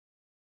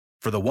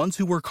For the ones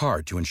who work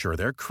hard to ensure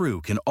their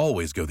crew can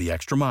always go the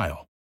extra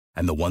mile,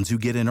 and the ones who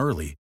get in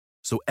early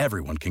so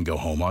everyone can go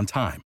home on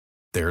time,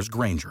 there's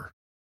Grainger,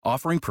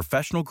 offering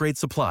professional-grade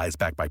supplies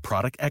backed by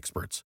product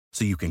experts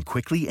so you can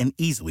quickly and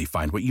easily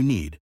find what you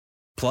need.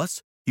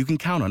 Plus, you can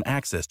count on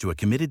access to a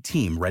committed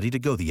team ready to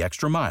go the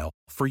extra mile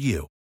for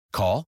you.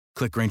 Call,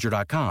 click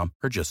Grainger.com,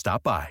 or just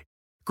stop by.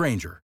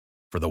 Grainger,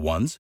 for the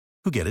ones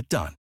who get it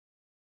done.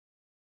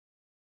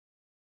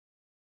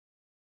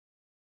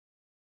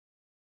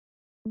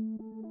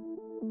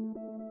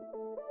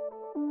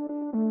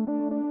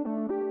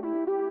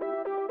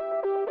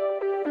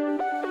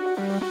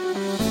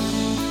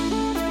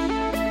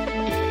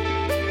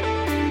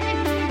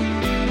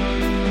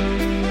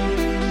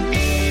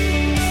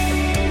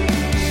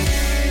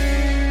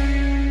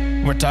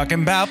 We're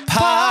talking about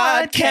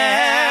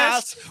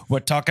podcasts. We're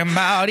talking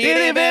about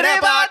itty bitty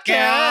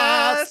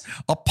podcasts.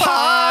 A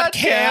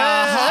podcast.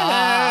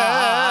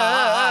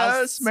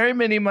 Merry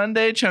Mini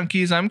Monday,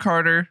 Chunkies. I'm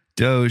Carter.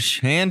 Doge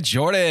and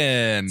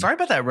Jordan. Sorry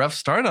about that rough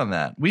start on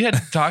that. We had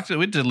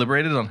we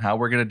deliberated on how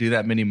we're going to do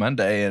that Mini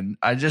Monday, and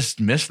I just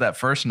missed that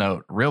first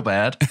note real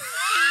bad.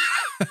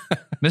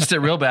 Missed it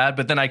real bad,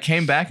 but then I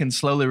came back and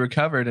slowly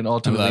recovered and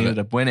ultimately ended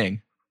up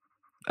winning.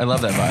 I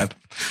love that vibe.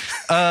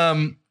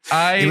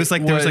 It was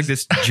like there was like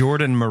this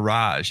Jordan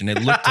mirage, and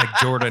it looked like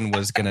Jordan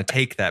was going to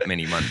take that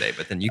Mini Monday,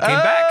 but then you came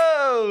back.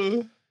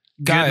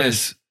 Guys,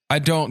 Goodness. I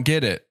don't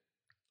get it.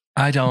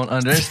 I don't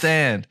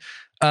understand.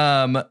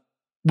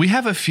 We've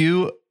got a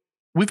few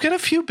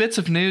bits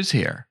of news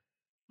here,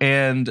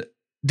 and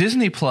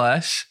Disney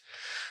Plus.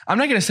 I'm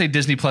not going to say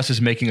Disney Plus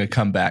is making a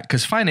comeback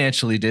because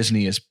financially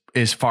Disney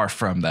is far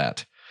from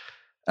that.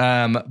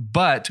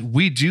 But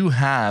we do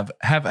have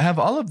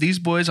all of these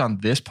boys on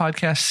this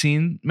podcast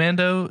seen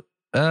Mando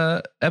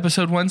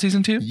episode 1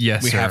 season 2?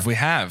 Yes, we sir.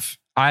 have.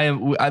 I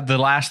the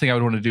last thing I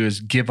would want to do is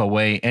give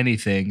away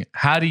anything.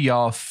 How do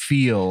y'all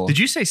feel? Did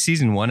you say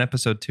season 1,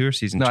 episode 2, or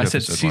season 2? No, I said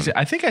episode season.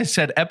 1? I think I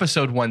said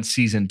episode 1,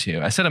 season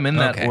 2. I said them in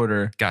that Okay.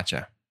 order,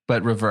 Gotcha.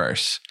 but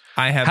reverse.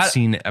 I have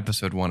seen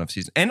episode 1 of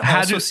season, and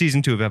also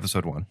season 2 of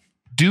episode 1.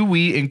 Do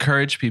we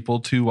encourage people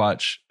to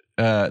watch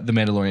The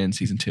Mandalorian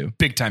season 2?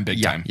 Big time.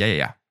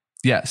 Yeah.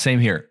 Yeah, same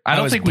here. I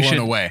don't was think we blown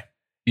should. away.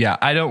 Yeah,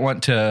 I don't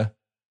want to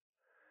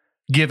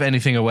give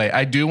anything away.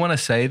 I do want to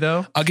say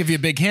though, I'll give you a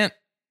big hint.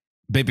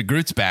 Baby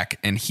Groot's back,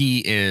 and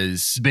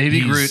he's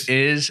Groot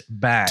is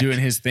back doing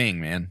his thing,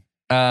 man.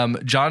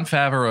 Jon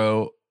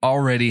Favreau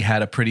already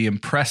had a pretty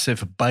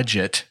impressive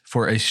budget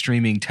for a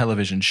streaming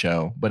television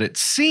show, but it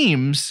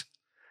seems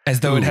As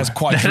though it has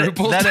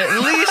quadrupled. that at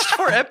least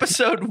for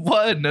episode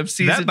 1 of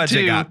season 2, That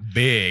budget got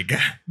big.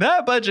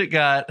 that budget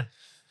got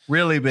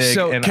really big.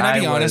 So and can I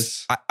be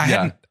honest?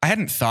 I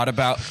hadn't thought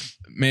about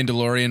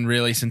Mandalorian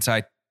really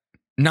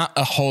not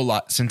a whole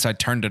lot since I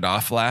turned it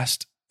off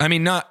last. I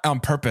mean, not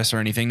on purpose or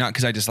anything, not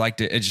because I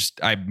disliked it.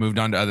 I moved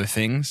on to other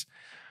things.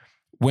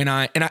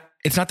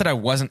 It's not that I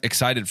wasn't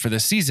excited for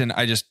this season.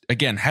 I just,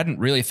 again, hadn't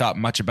really thought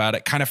much about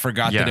it. Kind of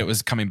forgot that it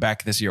was coming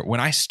back this year. When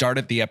I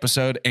started the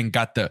episode and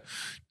got the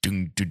I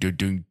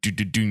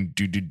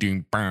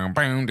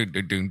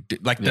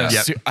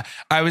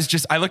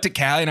looked at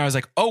Callie and I was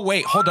like, oh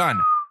wait, hold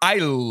on. I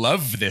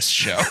love this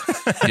show.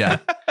 Yeah.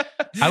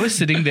 I was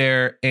sitting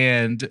there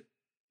and,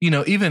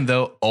 even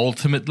though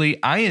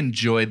ultimately I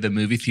enjoyed the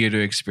movie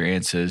theater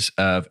experiences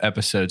of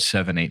episodes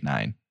 7, 8,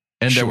 9.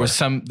 And there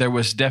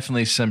was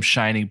definitely some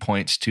shining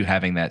points to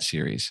having that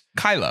series.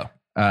 Kylo.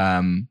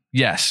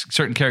 Yes,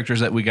 certain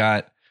characters that we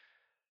got,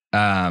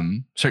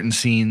 certain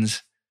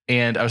scenes.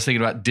 And I was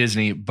thinking about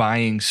Disney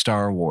buying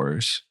Star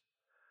Wars.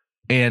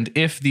 And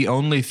if the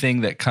only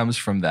thing that comes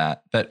from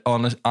that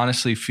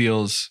honestly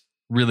feels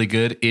really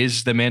good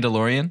is The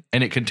Mandalorian,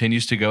 and it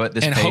continues to go at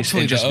this and pace.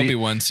 Hopefully and the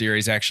Obi-Wan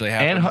series actually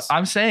happens. And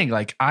I'm saying,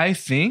 I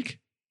think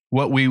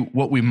what we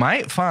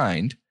might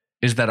find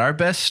is that our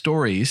best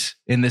stories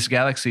in this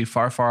galaxy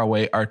far, far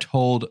away are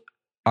told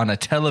on a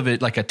television,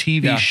 like a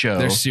TV show.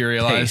 They're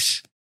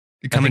serialized.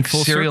 Pace. Coming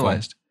full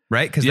serialized. circle,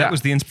 right? Because Yeah. that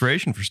was the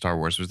inspiration for Star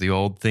Wars, was the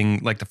old thing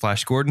like the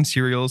Flash Gordon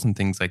serials and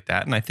things like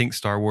that. And I think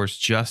Star Wars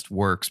just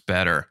works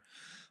better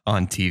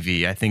on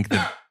TV. I think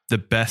the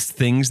best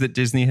things that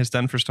Disney has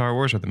done for Star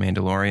Wars are The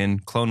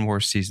Mandalorian, Clone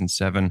Wars Season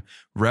 7,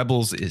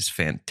 Rebels is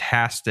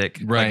fantastic.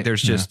 Right. Like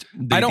there's just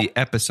the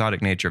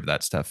episodic nature of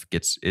that stuff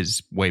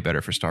is way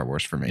better for Star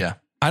Wars for me. Yeah.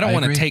 I don't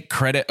want to agree. take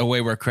credit away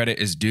where credit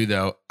is due,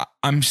 though.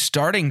 I'm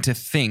starting to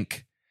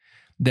think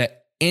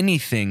that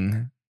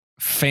anything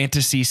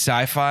fantasy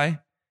sci-fi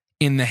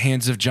in the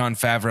hands of Jon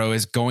Favreau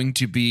is going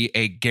to be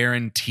a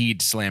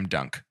guaranteed slam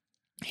dunk.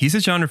 He's a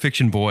genre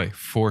fiction boy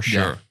for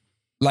sure. Yeah.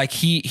 Like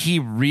he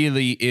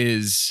really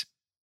is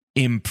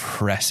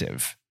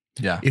impressive.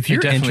 Yeah. If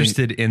you're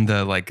interested in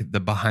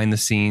the behind the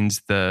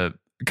scenes, the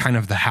kind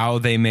of the how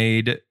they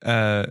made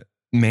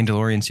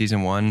Mandalorian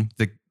season 1,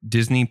 the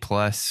Disney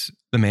Plus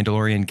The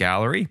Mandalorian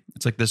Gallery,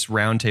 it's like this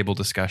roundtable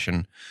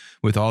discussion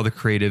with all the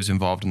creatives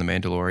involved in The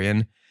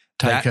Mandalorian.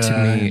 That to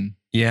me,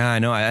 yeah, I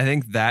know. I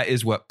think that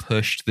is what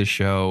pushed the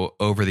show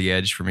over the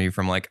edge for me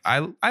from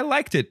I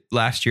liked it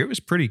last year. It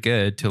was pretty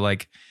good to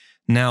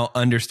now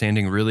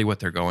understanding really what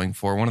they're going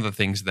for. One of the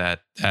things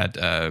that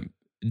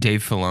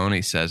Dave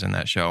Filoni says in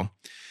that show,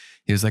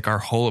 he was like, our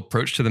whole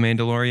approach to The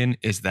Mandalorian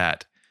is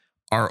that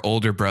our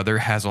older brother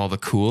has all the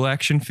cool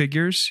action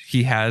figures.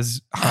 He has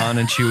Han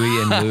and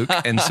Chewie and Luke.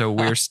 And so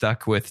we're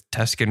stuck with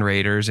Tusken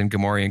Raiders and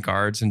Gamorrean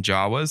guards and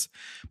Jawas.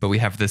 But we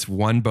have this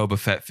one Boba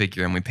Fett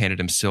figure and we painted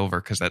him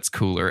silver because that's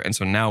cooler. And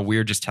so now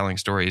we're just telling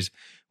stories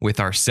with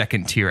our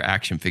second tier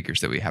action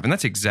figures that we have. And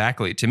that's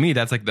exactly, to me,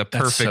 that's like the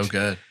perfect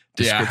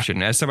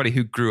description. As somebody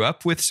who grew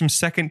up with some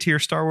second tier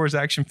Star Wars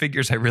action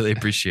figures, I really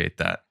appreciate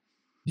that.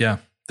 Yeah.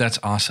 That's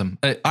awesome.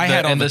 I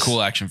had all the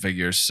cool action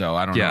figures, so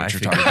I don't know what you're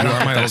talking about. You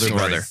are my older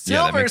brother.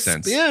 Silver that makes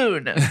sense.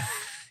 Spoon.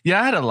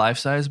 Yeah, I had a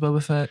life-size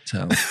Boba Fett.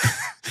 So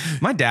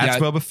my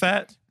dad's Boba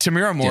Fett.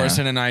 Tamira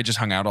Morrison and I just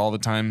hung out all the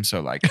time.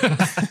 So like,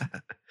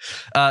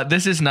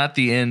 this is not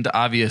the end,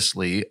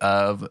 obviously,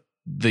 of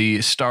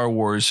the Star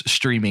Wars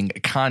streaming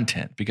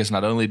content, because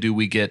not only do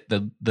we get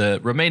the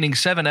remaining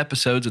 7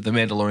 episodes of The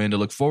Mandalorian to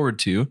look forward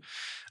to,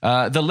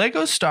 the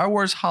Lego Star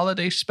Wars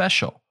Holiday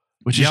Special,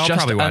 which is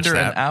just under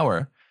an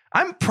hour.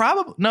 I'm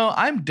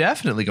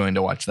definitely going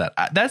to watch that.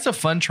 That's a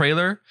fun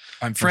trailer.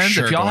 Friends,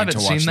 if y'all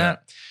haven't seen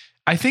that,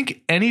 I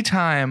think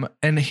anytime,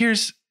 and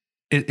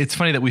it's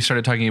funny that we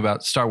started talking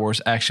about Star Wars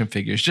action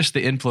figures, just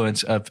the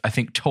influence of, I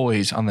think,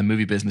 toys on the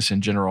movie business in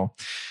general.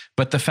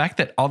 But the fact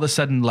that all of a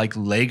sudden, like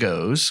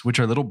Legos, which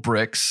are little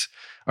bricks,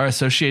 are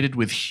associated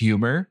with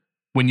humor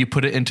when you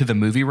put it into the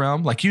movie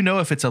realm. Like,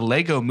 if it's a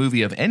Lego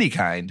movie of any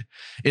kind,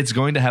 it's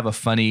going to have a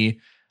funny,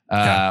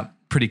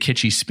 pretty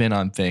kitschy spin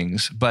on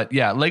things. But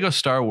yeah, Lego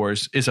Star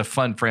Wars is a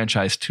fun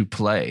franchise to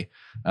play.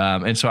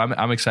 And so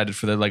I'm excited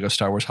for the Lego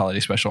Star Wars Holiday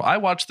Special. I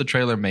watched the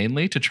trailer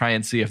mainly to try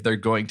and see if they're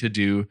going to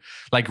do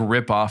like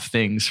rip off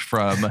things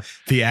from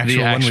the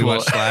actual one we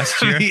watched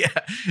last year.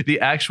 the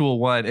actual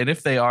one. And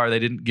if they are, they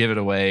didn't give it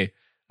away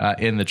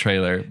in the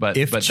trailer. But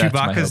if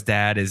Chewbacca's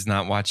dad is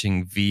not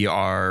watching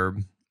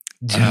VR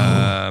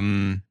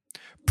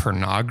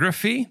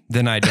pornography,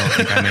 then I don't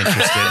think I'm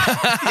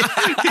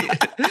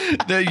interested.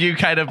 You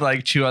kind of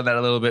like chew on that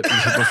a little bit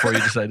before you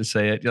decide to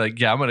say it. You're like,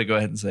 yeah, I'm going to go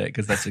ahead and say it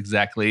because that's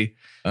exactly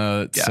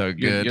so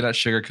good. You're not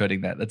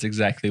sugarcoating that. That's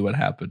exactly what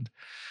happened.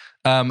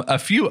 A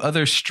few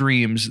other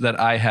streams that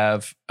I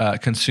have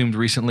consumed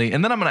recently,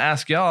 and then I'm going to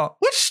ask y'all,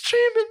 what's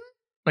streaming?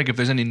 Like if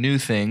there's any new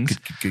things.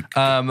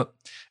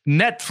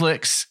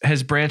 Netflix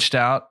has branched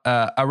out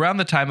around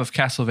the time of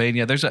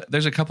Castlevania.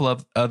 There's a couple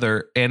of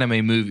other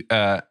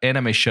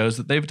anime shows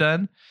that they've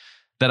done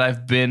that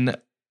I've been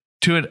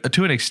to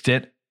an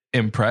extent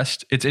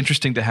impressed. It's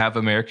interesting to have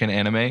American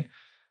anime,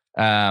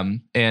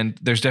 and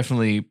there's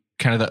definitely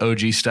kind of the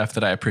OG stuff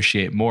that I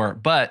appreciate more.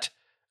 But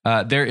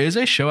there is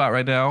a show out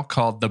right now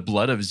called The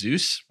Blood of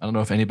Zeus. I don't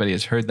know if anybody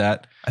has heard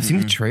that. I've seen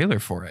the trailer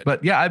for it,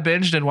 but yeah, I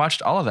binged and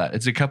watched all of that.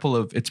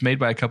 It's made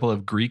by a couple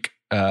of Greek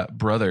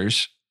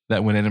brothers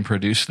that went in and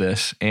produced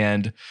this,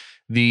 and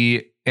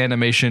the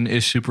animation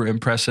is super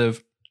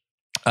impressive.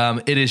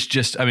 It is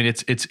just,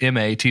 it's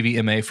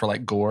TV MA for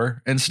like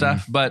gore and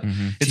stuff, but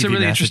it's TV a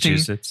really interesting,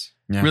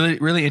 really,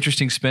 really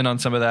interesting spin on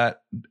some of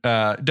that.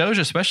 Doge,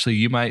 especially,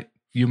 you might.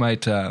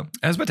 I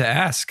was about to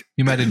ask.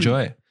 You might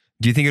enjoy.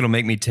 Do you think it'll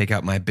make me take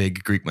out my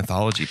big Greek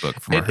mythology book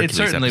from our Hercules It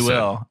certainly episode?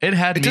 will. It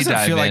had me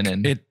dive feel in, like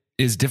and it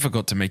is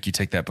difficult to make you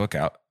take that book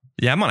out.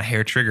 Yeah, I'm on a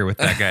hair trigger with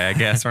that guy, I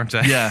guess, aren't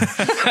I?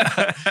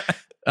 Yeah.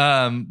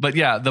 But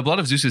yeah, The Blood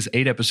of Zeus is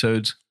 8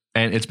 episodes,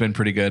 and it's been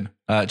pretty good.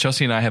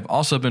 Chelsea and I have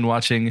also been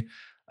watching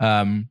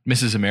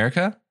Mrs.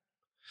 America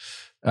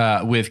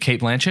with Cate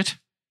Blanchett.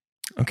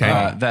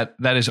 Okay.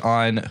 That is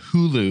on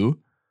Hulu,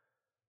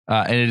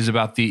 and it is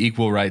about the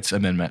Equal Rights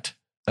Amendment,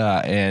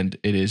 and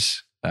it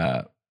is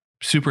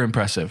super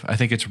impressive. I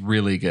think it's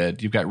really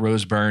good. You've got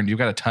Rose Byrne. You've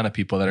got a ton of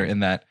people that are in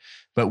that.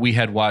 But we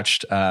had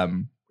watched,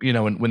 when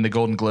the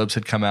Golden Globes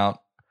had come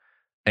out,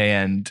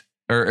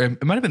 or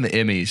it might have been the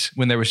Emmys,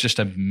 when there was just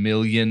a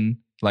million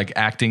like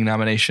acting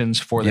nominations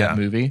for that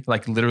movie.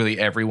 Like literally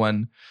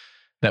everyone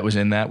that was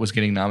in that was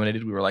getting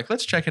nominated. We were like,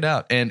 let's check it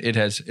out, and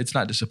it's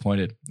not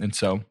disappointed. And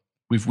so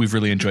we've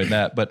really enjoyed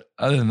that. But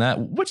other than that,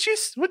 what's you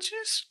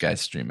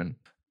guys streaming?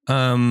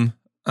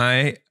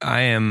 I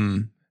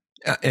am,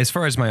 as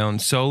far as my own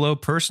solo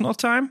personal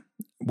time,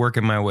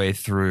 working my way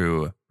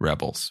through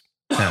Rebels,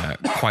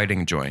 quite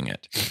enjoying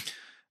it.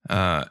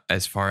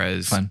 As far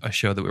as Fun. A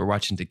show that we were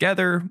watching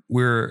together,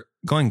 we're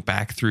going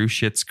back through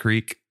Schitt's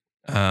Creek,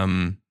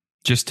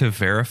 just to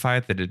verify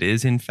that it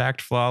is in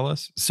fact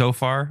flawless. So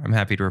far, I'm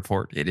happy to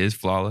report it is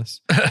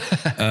flawless.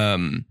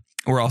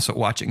 We're also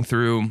watching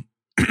through,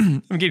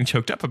 I'm getting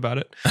choked up about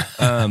it.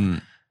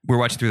 We're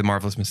watching through The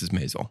Marvelous Mrs.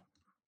 Maisel.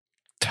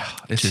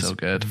 It's so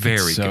good.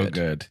 Very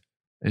good.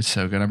 It's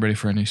so good. I'm ready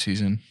for a new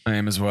season. I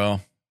am as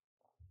well.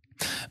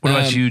 What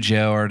about you,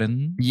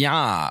 Jordan?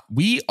 Yeah,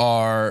 we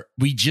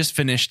just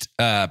finished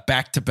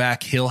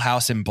back-to-back Hill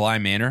House and Bly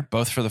Manor,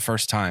 both for the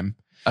first time.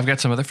 I've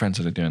got some other friends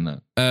that are doing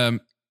that.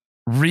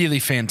 Really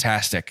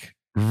fantastic.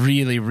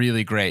 Really,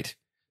 really great.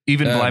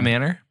 Even Bly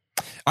Manor?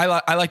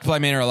 I liked Bly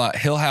Manor a lot.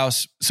 Hill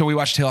House. So we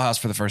watched Hill House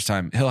for the first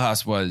time. Hill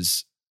House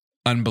was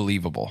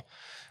unbelievable.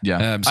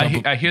 Yeah. So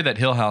I hear that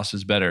Hill House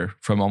is better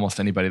from almost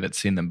anybody that's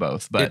seen them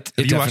both, but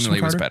it you watched definitely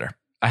them, was Carter? better.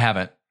 I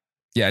haven't.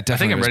 Yeah, it I think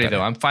definitely I'm was ready better.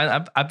 though. I'm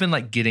fine. I've been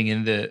like getting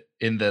in the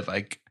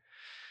like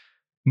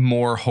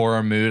more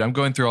horror mood. I'm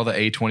going through all the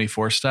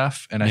A24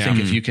 stuff, and I Yeah. think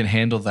if you can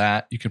handle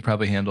that, you can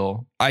probably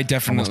handle. I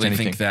definitely Almost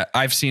anything. think that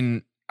I have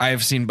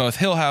seen both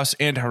Hill House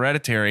and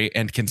Hereditary,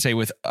 and can say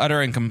with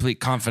utter and complete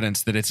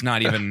confidence that it's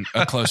not even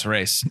a close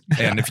race.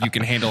 And if you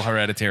can handle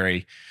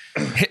Hereditary,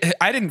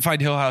 I didn't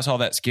find Hill House all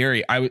that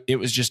scary. It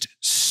was just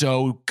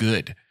so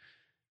good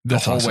the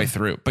That's whole awesome. way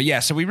through. But yeah,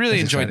 so we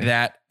really That's enjoyed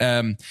that.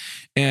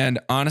 And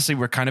honestly,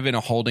 we're kind of in a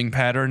holding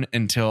pattern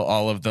until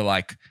all of the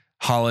like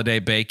holiday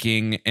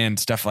baking and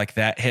stuff like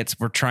that hits.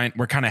 We're kind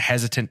of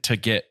hesitant to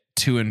get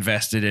too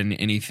invested in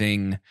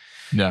anything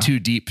too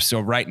deep. So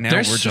right now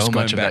There's we're so just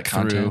going much of back that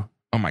content. through.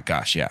 Oh my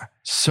gosh, yeah.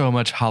 So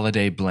much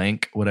holiday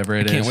blank, whatever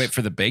it I is. can't wait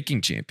for the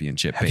baking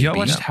championship. Have baby. y'all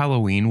watched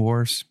Halloween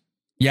Wars?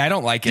 Yeah, I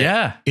don't like it.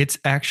 Yeah. It's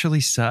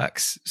actually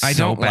sucks. I so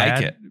don't like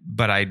bad, it.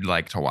 but I'd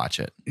like to watch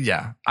it.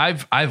 Yeah.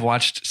 I've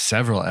watched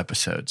several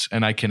episodes,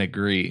 and I can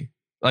agree.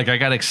 Like, I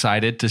got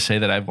excited to say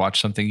that I've watched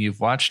something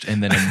you've watched,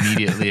 and then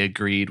immediately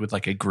agreed with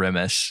like a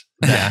grimace.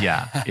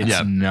 That,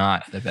 it's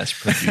not the best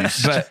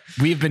produced. But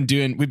we've been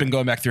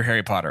going back through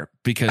Harry Potter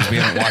because we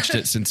haven't watched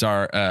it since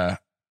our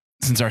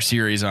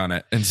series on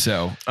it. And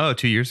so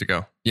 2 years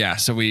ago. yeah,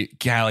 so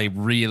Callie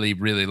really,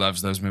 really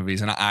loves those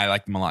movies, and I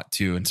like them a lot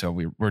too. And so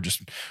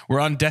we're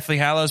on Deathly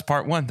Hallows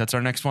Part 1. That's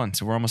our next one.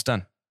 So we're almost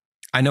done.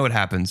 I know what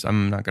happens. I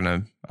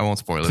won't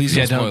spoil it. Please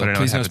don't spoil but I it. know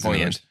Please what no happens in the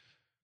spoilers. end.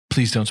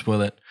 Please don't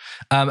spoil it.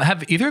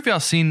 Have either of y'all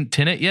seen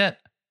Tenet yet?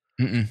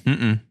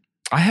 Mm-mm.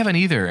 I haven't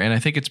either, and I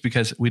think it's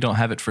because we don't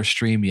have it for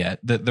stream yet.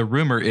 The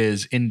rumor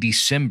is in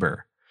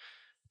December,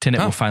 Tenet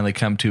will finally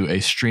come to a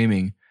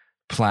streaming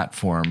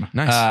platform.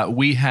 Nice.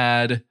 We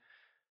had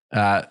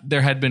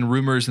there had been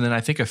rumors, and then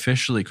I think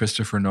officially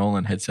Christopher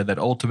Nolan had said that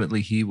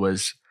ultimately he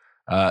was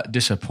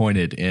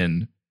disappointed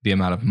in the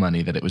amount of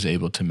money that it was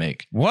able to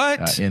make.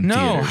 What? In No,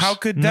 theaters. how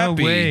could that No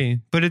be?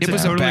 way. But it's It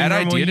was a a totally bad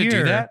normal idea to do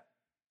year. that.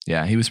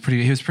 Yeah, he was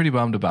pretty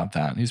bummed about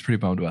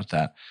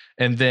that.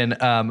 And then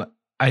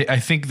I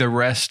think the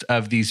rest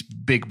of these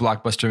big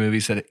blockbuster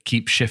movies that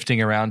keep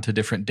shifting around to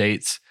different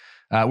dates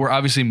were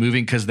obviously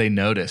moving because they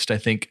noticed. I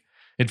think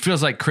it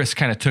feels like Chris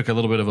kind of took a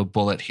little bit of a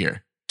bullet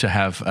here to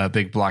have a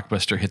big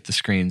blockbuster hit the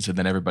screens, and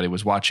then everybody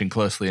was watching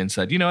closely and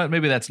said, you know what,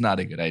 maybe that's not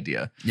a good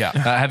idea. Yeah.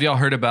 Have y'all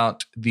heard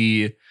about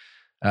the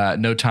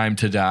No Time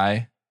to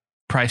Die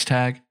price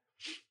tag?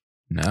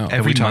 No.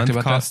 Every we talked month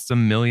about that? costs $1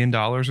 million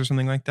or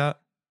something like that.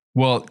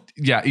 Well,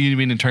 yeah, you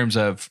mean in terms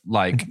of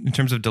like In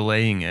terms of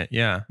delaying it,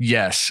 yeah.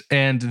 yes,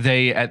 and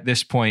they at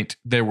this point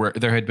there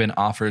had been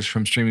offers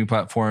from streaming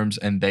platforms,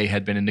 and they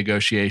had been in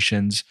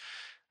negotiations,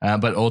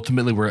 but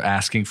ultimately we're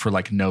asking for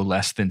like no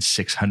less than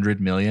 $600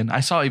 million.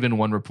 I saw even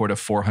one report of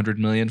 $400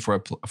 million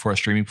for a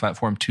streaming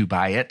platform to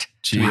buy it,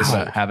 to be able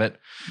to have it.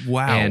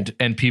 Wow.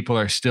 And people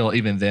are still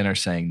even then are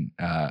saying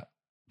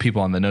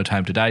people on the No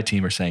Time to Die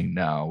team are saying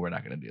no, we're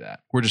not going to do that.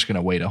 We're just going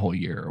to wait a whole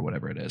year or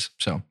whatever it is.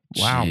 So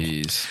Wow.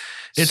 Jeez.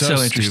 It's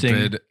so interesting.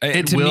 Stupid.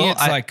 To me,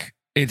 it's like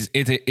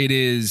it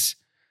is.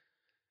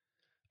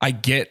 I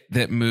get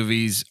that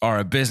movies are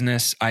a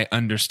business. I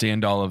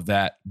understand all of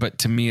that, but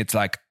to me, it's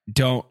like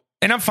don't.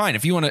 And I'm fine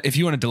if you want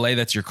to delay.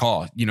 That's your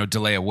call.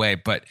 Delay away.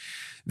 But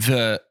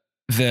the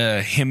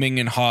hemming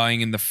and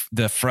hawing and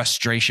the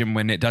frustration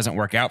when it doesn't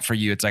work out for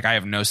you, it's like I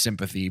have no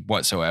sympathy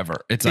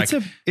whatsoever.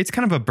 It's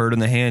kind of a bird in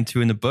the hand,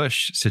 two in the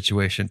bush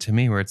situation to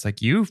me, where it's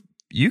like you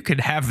could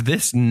have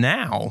this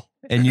now.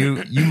 And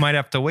you might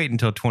have to wait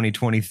until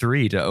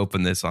 2023 to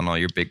open this on all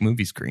your big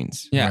movie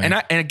screens. Yeah,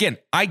 Right. and again,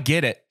 I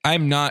get it.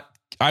 I'm not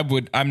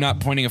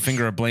pointing a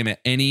finger of blame at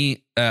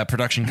any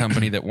production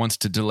company that wants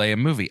to delay a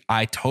movie.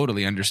 I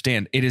totally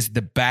understand. It is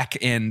the back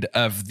end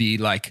of the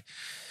like,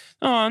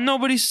 oh,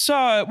 nobody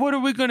saw it. What are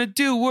we gonna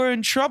do? We're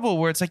in trouble.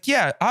 Where it's like,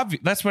 yeah,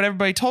 that's what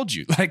everybody told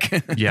you. Like,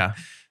 Yeah.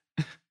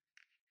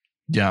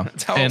 yeah,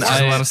 that's how and it works.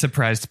 There's a lot of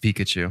surprised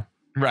Pikachu.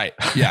 Right.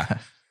 Yeah.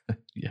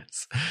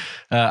 yes,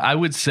 I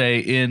would say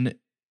in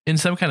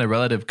some kind of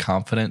relative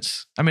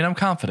confidence. I mean, I'm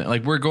confident.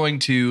 Like we're going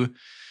to,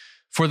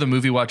 for the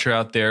movie watcher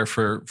out there,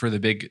 for the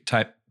big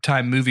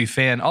time movie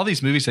fan, all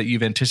these movies that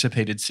you've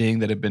anticipated seeing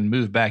that have been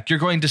moved back, you're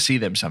going to see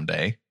them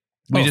someday.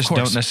 We Oh, of just course.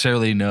 don't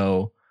necessarily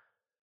know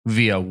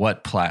via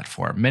what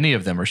platform. Many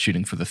of them are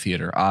shooting for the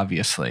theater,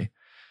 obviously.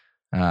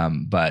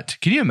 But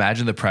can you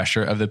imagine the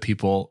pressure of the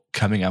people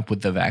coming up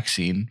with the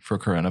vaccine for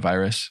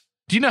coronavirus?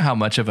 Do you know how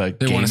much of a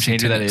They game wanna see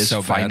changer that Tenet is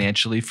so bad.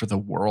 financially for the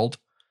world?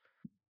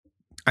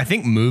 I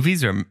think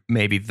movies are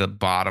maybe the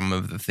bottom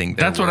of the thing.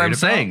 That's what I'm worried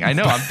saying. about. I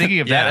know. I'm thinking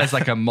of that Yeah. as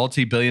like a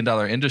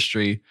multi-billion-dollar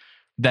industry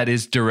that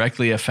is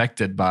directly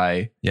affected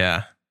by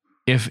Yeah.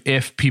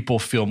 if people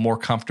feel more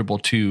comfortable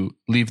to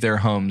leave their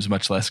homes,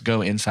 much less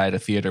go inside a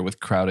theater with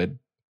crowded,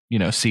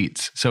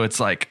 seats. So it's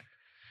like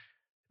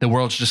the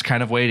world's just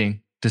kind of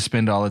waiting to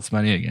spend all its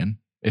money again,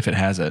 if it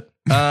has it.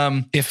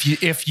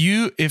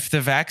 If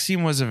the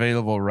vaccine was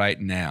available right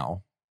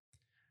now,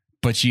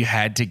 but you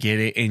had to get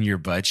it in your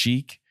butt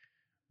cheek,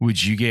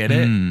 Would you get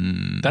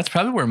it? That's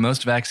probably where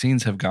most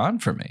vaccines have gone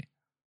for me.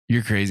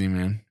 You're crazy,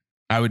 man.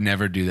 I would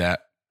never do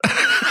that.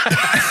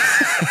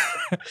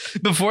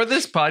 Before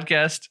this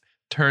podcast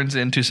turns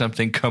into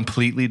something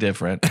completely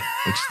different,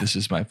 which this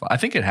is my fault. I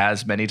think it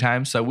has many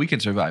times, so we can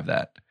survive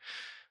that.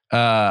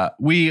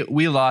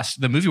 We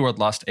lost, the movie world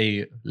lost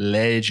a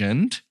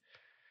legend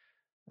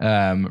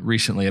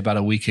recently. About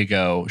a week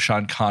ago,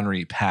 Sean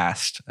Connery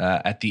passed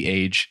at the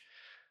age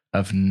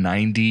of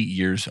 90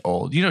 years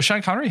old. You know,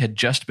 Sean Connery had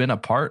just been a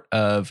part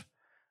of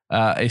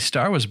A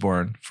Star Was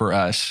Born for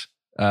us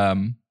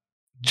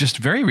just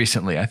very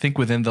recently. I think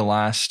within the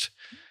last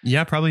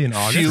probably in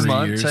August. few 3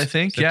 months, years. I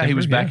think. September, He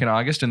was back in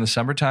August in the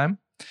summertime.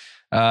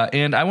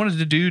 And I wanted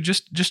to do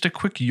just a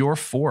quick Your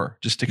Four,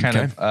 just to kind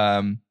of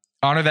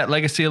honor that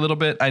legacy a little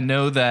bit. I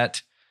know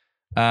that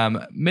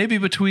maybe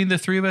between the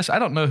three of us, I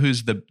don't know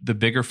who's the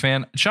bigger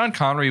fan. Sean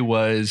Connery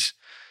feels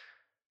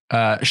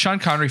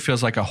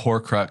like a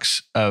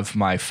Horcrux of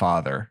my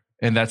father.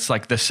 And that's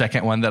like the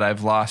second one that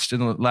I've lost in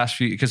the last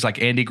few, because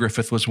like Andy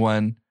Griffith was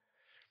one.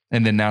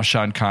 And then now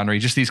Sean Connery,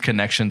 just these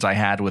connections I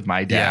had with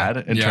my dad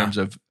in terms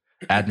of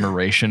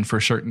admiration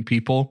for certain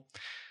people.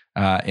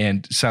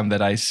 And some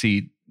that I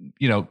see,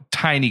 you know,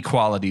 tiny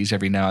qualities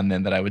every now and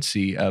then that I would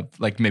see of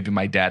like maybe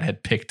my dad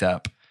had picked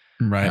up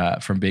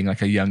from being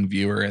like a young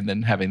viewer and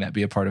then having that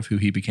be a part of who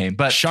he became.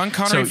 But Sean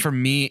Connery for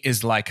me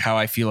is like how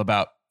I feel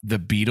about the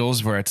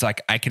Beatles, where it's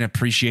like I can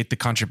appreciate the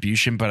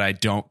contribution, but I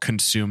don't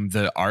consume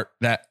the art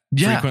that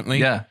frequently.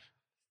 Yeah.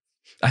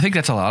 I think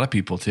that's a lot of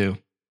people too.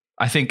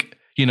 I think,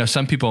 you know,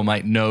 some people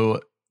might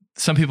know,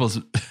 some people's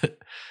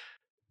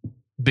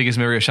biggest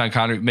memory of Sean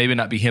Connery maybe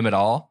not be him at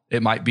all.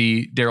 It might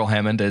be Daryl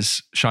Hammond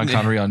as Sean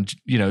Connery on,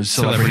 you know,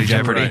 Celebrity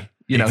Jeopardy. Jeopardy.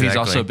 You know, he's Exactly.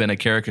 also been a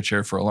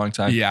caricature for a long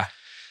time. Yeah.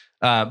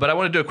 But I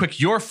want to do a quick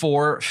Your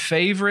Four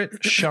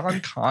favorite Sean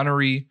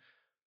Connery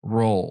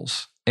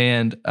roles.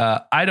 And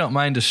I don't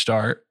mind to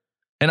start.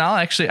 And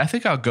I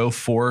think I'll go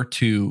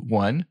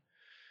 4-2-1.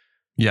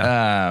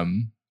 Yeah.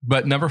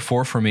 But number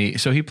 4 for me.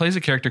 So he plays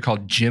a character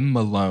called Jim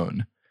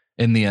Malone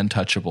in The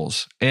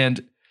Untouchables.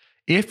 And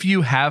if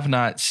you have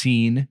not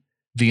seen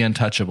The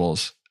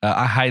Untouchables,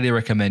 I highly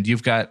recommend.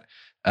 You've got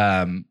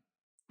Robert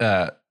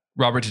De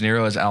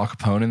Niro as Al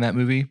Capone in that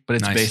movie, but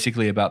it's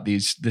basically about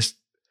this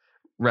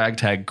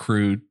ragtag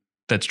crew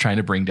that's trying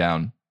to bring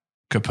down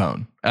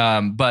Capone.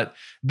 But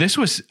this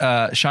was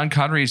Sean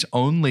Connery's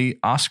only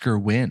Oscar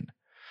win.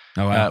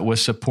 Oh, wow.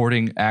 Was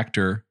supporting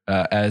actor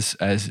as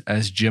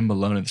Jim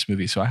Malone in this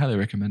movie, so I highly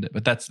recommend it.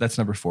 But that's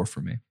number 4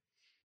 for me.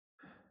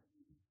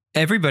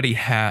 Everybody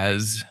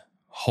has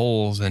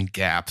holes and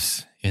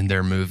gaps in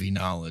their movie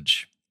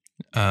knowledge.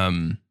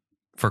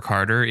 For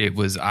Carter, it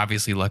was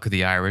obviously Luck of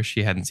the Irish.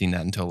 He hadn't seen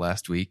that until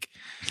last week.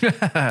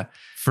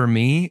 For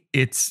me,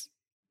 it's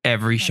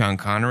every Sean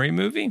Connery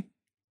movie.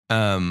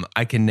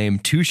 I can name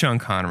 2 Sean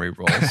Connery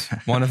roles.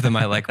 One of them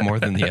I like more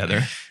than the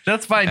other.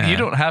 That's fine. You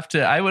don't have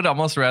to. I would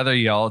almost rather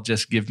y'all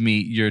just give me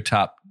your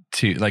top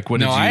 2. Like, what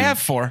did you? I have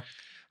 4.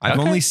 I've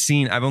only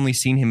seen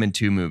him in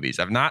 2 movies.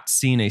 I've not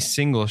seen a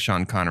single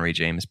Sean Connery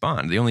James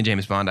Bond. The only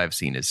James Bond I've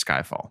seen is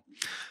Skyfall.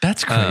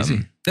 That's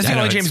crazy. That's the I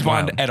know, only it's James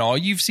Bond wild. at all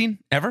you've seen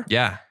ever?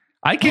 Yeah.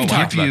 I could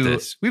talked give about you.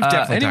 this. We've definitely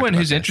talked anyone about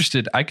who's this.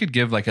 interested, I could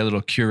give like a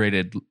little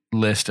curated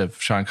list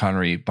of Sean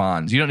Connery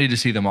Bonds. You don't need to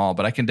see them all,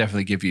 but I can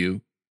definitely give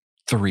you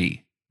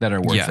 3 that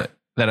are worth it.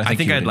 That I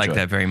think you I'd would like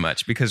enjoy. that very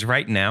much, because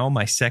right now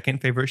my second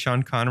favorite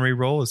Sean Connery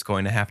role is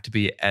going to have to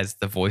be as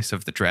the voice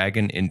of the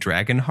dragon in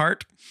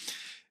Dragonheart.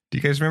 Do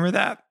you guys remember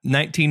that?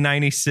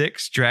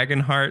 1996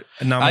 Dragonheart,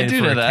 nominated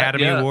for an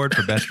Academy Award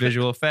for Best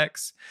Visual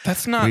Effects.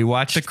 That's not We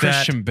watched the that.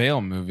 Christian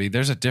Bale movie.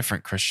 There's a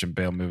different Christian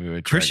Bale movie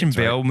with Christian dragons,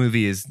 Bale right?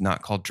 movie is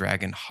not called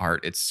Dragonheart.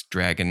 It's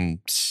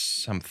Dragon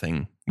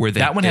something. Where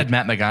That one had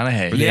Matt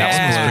McConaughey. Yeah. That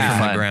one was pretty from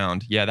the fun.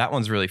 ground. Yeah, that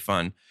one's really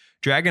fun.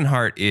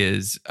 Dragonheart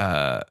is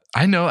I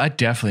know. I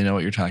definitely know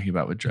what you're talking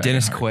about with Dragonheart.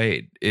 Dennis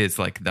Quaid is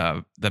like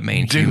the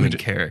main Dude. human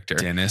character.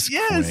 Dennis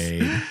Yes.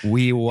 Quaid.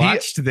 We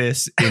watched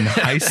this in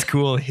high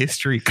school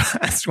history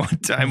class one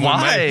time.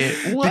 Why?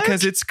 What?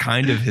 Because it's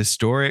kind of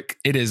historic.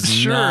 It is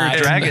Sure, not.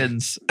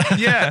 dragons.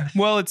 Yeah.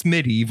 Well, it's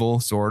medieval,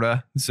 sort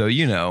of. So,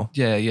 you know.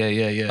 Yeah.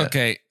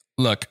 Okay,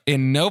 look,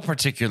 in no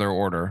particular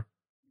order,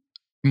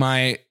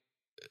 my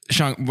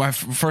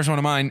first one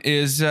of mine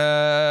is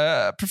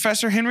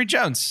Professor Henry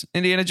Jones,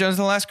 Indiana Jones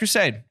and the Last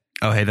Crusade.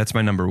 Oh, hey, that's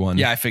my number 1.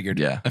 Yeah, I figured.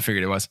 Yeah. I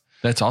figured it was.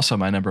 That's also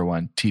my number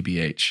 1,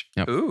 TBH.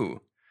 Ooh.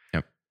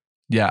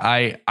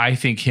 Yeah, I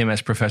think him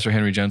as Professor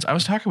Henry Jones. I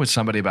was talking with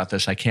somebody about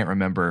this. I can't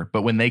remember.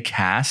 But when they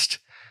cast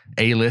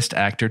A-list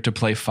actor to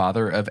play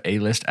father of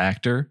A-list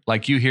actor,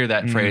 like you hear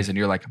that phrase and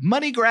you're like,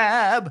 money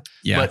grab.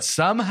 Yeah. But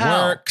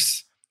somehow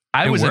Works.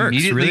 I It was works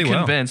immediately really well.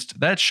 convinced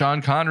that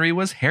Sean Connery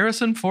was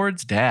Harrison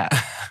Ford's dad.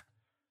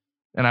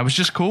 And I was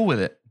just cool with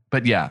it.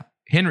 But yeah,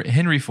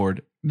 Henry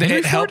Ford.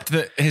 It helped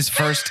that his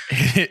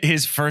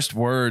first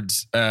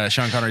words,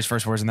 Sean Connery's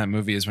first words in that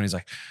movie is when he's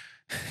like,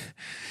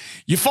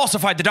 "You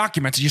falsified the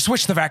documents and you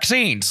switched the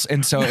vaccines."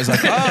 And so it was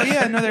like, oh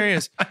yeah, no, there he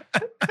is.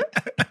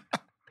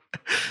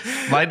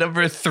 My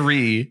number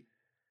 3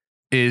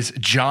 is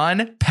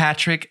John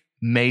Patrick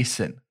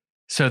Mason.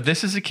 So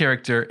this is a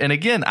character. And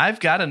again, I've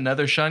got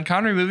another Sean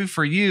Connery movie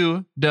for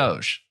you,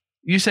 Doge.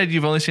 You said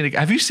you've only seen it.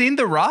 Have you seen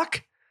The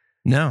Rock?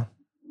 No.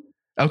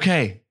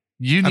 Okay.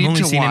 You need I've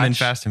only to seen watch him in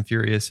Fast and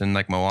Furious and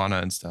like Moana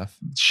and stuff.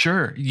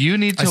 Sure. You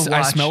need to watch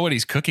I smell what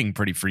he's cooking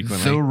pretty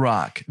frequently. The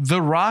Rock.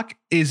 The Rock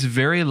is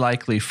very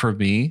likely for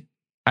me.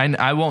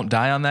 I won't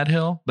die on that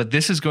hill, but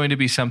this is going to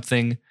be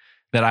something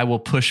that I will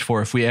push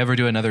for if we ever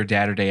do another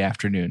Saturday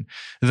afternoon.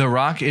 The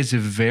Rock is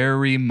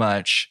very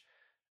much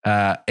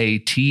a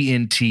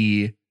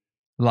TNT,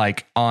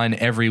 like on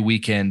every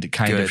weekend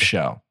kind of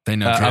show. They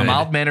know a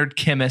mild-mannered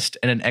chemist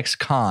and an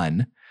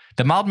ex-con.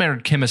 The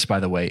mild-mannered chemist, by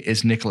the way,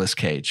 is Nicolas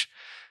Cage.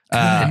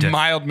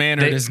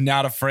 Mild-mannered is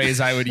not a phrase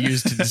I would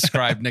use to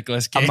describe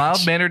Nicolas Cage. A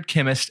mild-mannered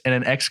chemist and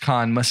an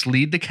ex-con must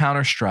lead the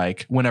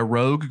counterstrike when a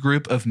rogue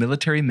group of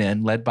military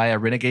men led by a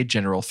renegade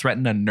general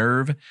threaten a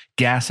nerve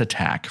gas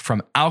attack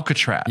from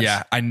Alcatraz.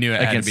 Yeah, I knew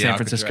it against San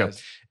Francisco.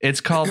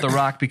 It's called The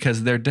Rock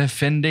because they're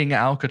defending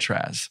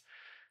Alcatraz.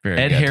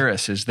 Ed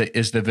Harris is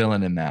the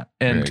villain in that,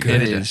 and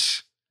it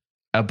is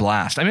a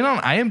blast. I mean, on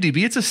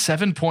IMDb, it's a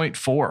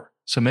 7.4.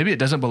 So maybe it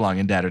doesn't belong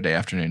in Saturday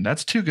afternoon.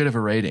 That's too good of a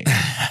rating.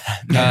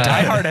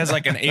 Die Hard has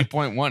like an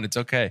 8.1. It's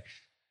okay.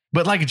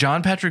 But like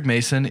John Patrick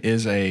Mason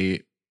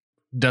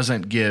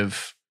doesn't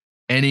give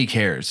any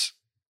cares.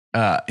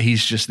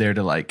 He's just there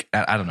to like,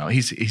 I don't know.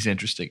 He's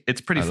interesting. It's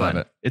pretty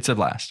fun. It's a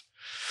blast.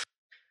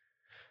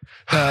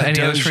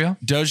 Any others for you?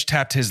 Doge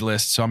tapped his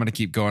list, so I'm going to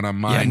keep going on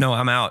mine. Yeah, no,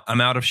 I'm out.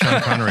 I'm out of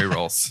Sean Connery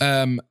roles.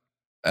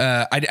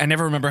 I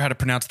never remember how to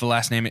pronounce the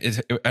last name.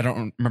 I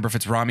don't remember if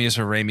it's Ramius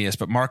or Ramius,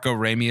 but Marco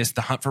Ramius,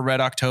 The Hunt for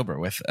Red October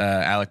with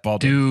Alec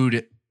Baldwin.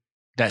 Dude,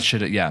 that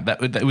should have,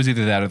 that was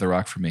either that or The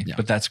Rock for me,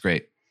 but that's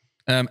great.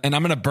 And I'm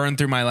going to burn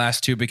through my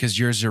last two because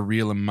yours are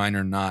real and mine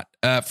are not.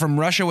 From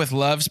Russia with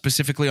Love,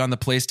 specifically on the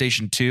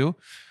PlayStation 2.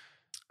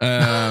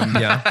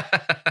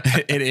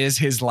 It is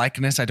his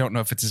likeness. I don't know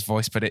if it's his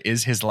voice, but it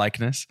is his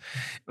likeness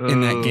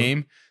in that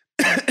game.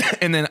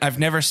 And then I've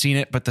never seen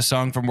it, but the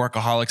song from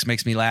Workaholics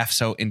makes me laugh.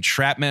 So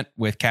Entrapment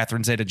with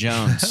Catherine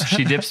Zeta-Jones.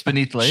 She dips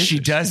beneath lasers. She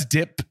does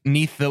dip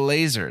beneath the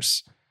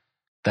lasers.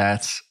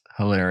 That's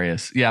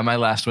hilarious. Yeah, my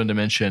last one to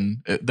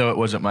mention, though it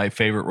wasn't my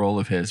favorite role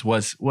of his,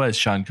 was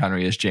Sean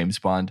Connery as James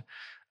Bond.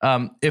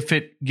 If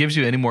it gives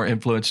you any more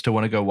influence to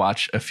want to go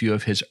watch a few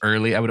of his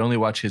early, I would only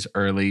watch his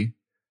early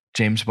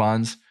James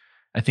Bonds.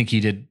 I think he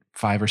did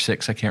 5 or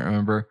 6. I can't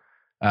remember.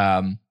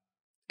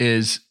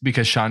 Is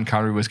because Sean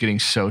Connery was getting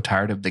so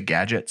tired of the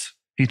gadgets.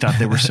 He thought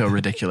they were so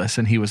ridiculous,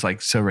 and he was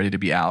like so ready to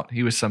be out.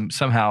 He was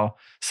somehow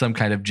some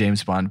kind of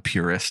James Bond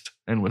purist,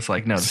 and was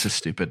like, "No, this is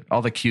stupid.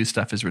 All the Q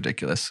stuff is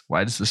ridiculous.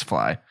 Why does this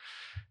fly?"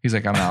 He's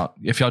like, "I'm out.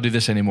 If y'all do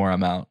this anymore,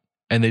 I'm out."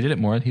 And they did it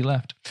more, and he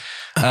left.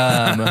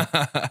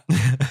 But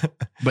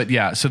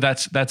yeah, so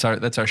that's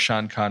our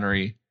Sean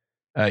Connery,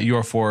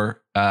 your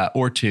 4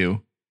 or 2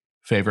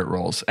 favorite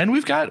roles, and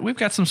we've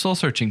got some soul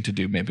searching to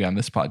do maybe on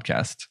this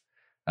podcast.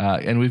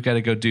 And we've got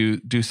to go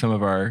do some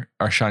of our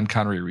Sean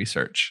Connery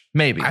research.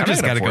 Maybe I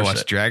just got to go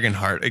watch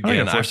Dragonheart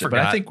again. I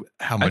forgot I think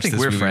how much this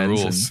we're movie friends.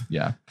 rules. And,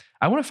 yeah,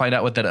 I want to find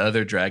out what that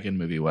other dragon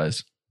movie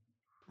was.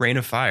 Reign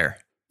of Fire.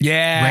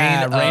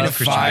 Yeah, Reign of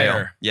Christian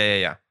Fire.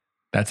 Bale. Yeah.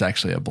 That's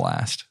actually a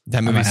blast.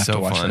 That movie's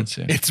so fun.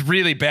 It's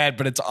really bad,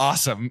 but it's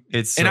awesome.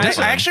 It's and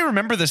I actually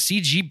remember the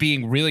CG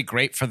being really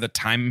great for the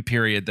time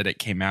period that it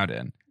came out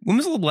in. When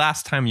was the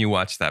last time you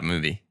watched that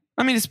movie?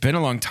 I mean, it's been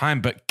a long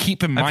time, but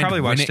keep in mind, I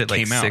probably watched it like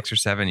came 6 or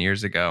 7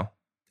 years ago,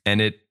 and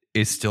it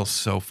is still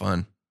so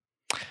fun.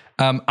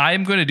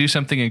 I'm going to do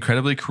something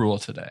incredibly cruel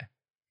today.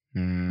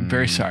 I'm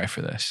very sorry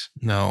for this.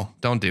 No,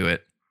 don't do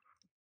it.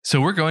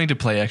 So we're going to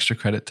play extra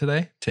credit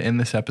today to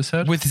end this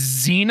episode with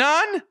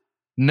Xenon.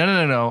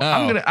 No.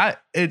 Oh.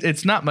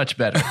 It's not much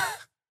better,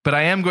 but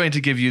I am going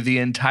to give you the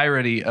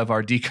entirety of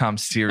our DCOM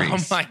series. Oh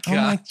my god! Oh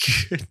my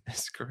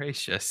goodness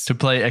gracious! To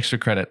play extra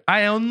credit,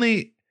 I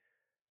only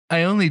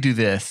do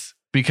this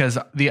because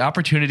the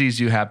opportunities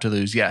you have to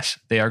lose, yes,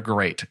 they are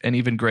great and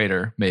even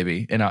greater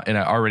maybe in an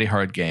already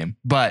hard game.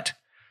 But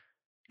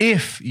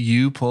if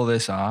you pull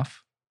this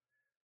off,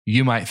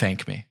 you might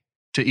thank me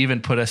to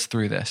even put us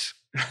through this.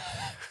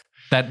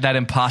 that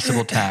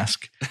impossible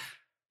task.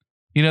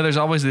 You know, there's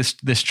always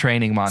this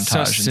training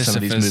montage in some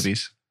of these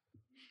movies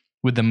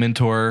with the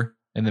mentor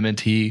and the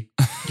mentee.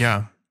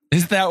 Yeah.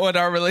 Is that what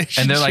our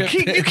relationship And they're like,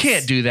 is? you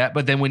can't do that.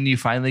 But then when you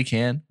finally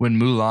can, when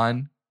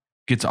Mulan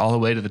gets all the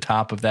way to the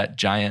top of that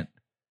giant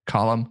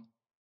column,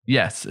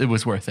 yes, it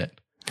was worth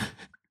it.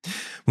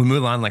 When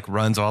Mulan like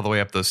runs all the way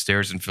up those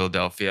stairs in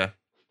Philadelphia.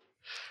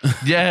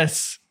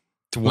 Yes.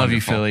 Love you,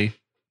 Philly.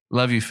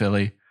 Love you,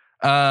 Philly.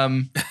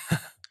 So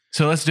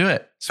let's do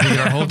it. So we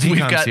got our whole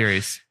DCOM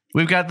series.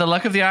 We've got The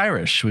Luck of the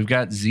Irish. We've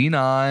got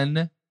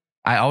Xenon.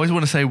 I always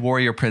want to say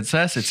Warrior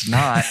Princess. It's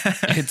not.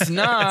 It's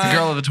not. It's a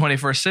Girl of the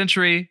 21st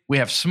Century. We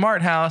have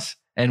Smart House,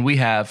 and we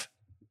have,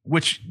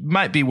 which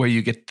might be where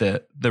you get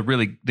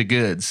the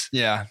goods.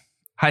 Yeah.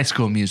 High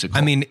School Musical.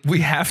 I mean, we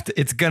have to.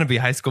 It's gonna be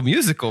High School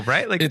Musical,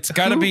 right? Like it's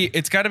gotta be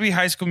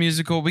High School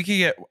Musical. We could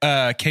get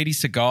Katie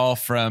Seagal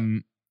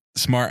from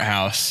Smart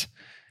House.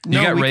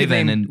 You got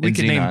Raven and we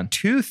could name Xenon.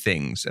 two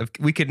things.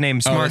 We could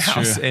name Smart that's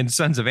House true. and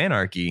Sons of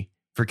Anarchy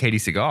for Katie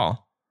Seagal.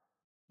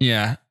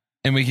 Yeah.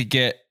 And we could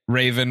get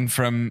Raven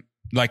from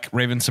like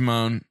Raven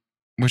Simone,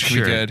 which could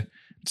Sure. be good.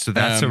 So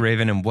that's a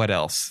Raven, and what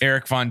else?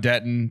 Eric Von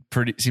Detten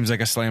seems like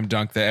a slam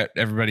dunk that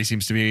everybody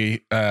seems to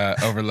be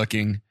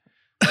overlooking.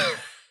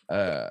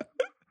 Because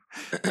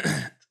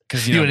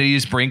You want to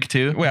use Brink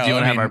too? well, Do you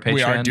want to have our Patreon?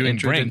 we are doing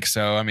intro? Brink,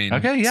 so I mean,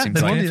 Okay, yeah, seems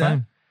then like, we'll do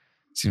that.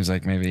 seems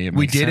like maybe it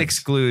We makes did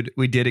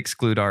sense.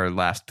 exclude our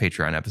last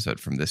Patreon episode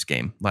from this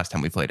game last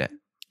time we played it.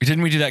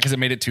 Didn't we do that because it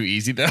made it too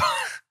easy though?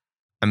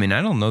 I mean,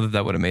 I don't know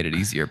that would have made it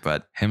easier,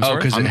 but Oh,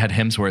 because it had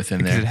Hemsworth in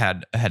because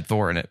there. it had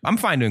Thor in it. I'm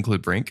fine to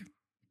include Brink.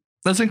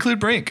 Let's include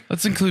Brink.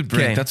 Let's include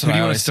Brink. Okay, That's who what do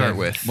you I wanna always start say.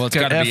 with? Well, it's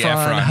Got got to be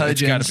Efron, Efron.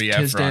 It's got to Hudgens, be Efron that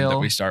Tisdale.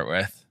 we start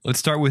with. Let's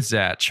start with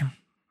Zach.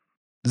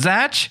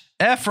 Zach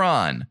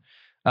Efron.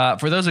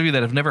 For those of you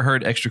that have never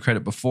heard Extra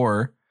Credit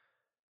before,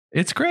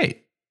 it's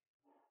great.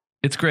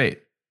 It's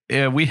great.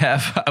 We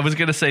have, I was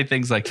going to say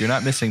things like, you're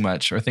not missing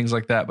much or things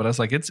like that, but I was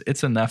like,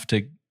 it's enough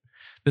to,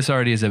 this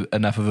already is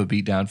enough of a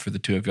beatdown for the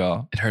two of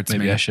y'all. It hurts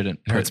Maybe me. I shouldn't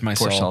It hurts my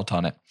pour soul. salt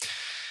on it.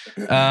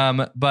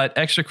 But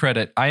Extra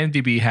Credit,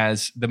 IMDb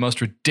has the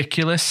most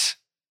ridiculous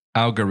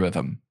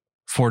algorithm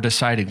for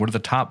deciding what are the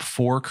top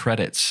 4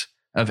 credits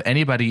of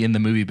anybody in the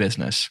movie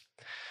business.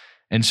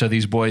 And so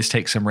these boys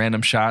take some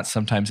random shots,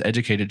 sometimes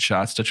educated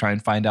shots, to try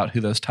and find out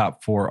who those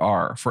top 4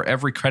 are. For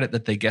every credit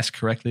that they guess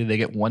correctly, they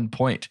get 1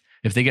 point.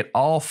 If they get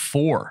all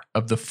 4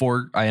 of the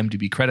 4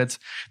 IMDb credits,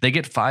 they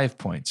get 5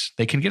 points.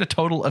 They can get a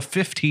total of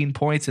 15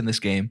 points in this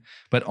game,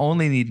 but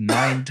only need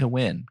 9 to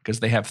win because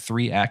they have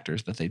 3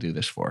 actors that they do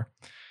this for.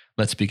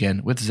 Let's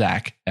begin with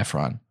Zach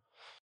Efron.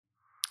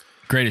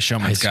 Greatest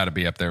Showman's got to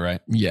be up there,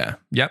 right? Yeah.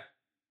 Yep.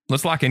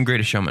 Let's lock in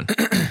Greatest Showman.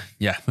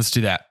 Yeah, let's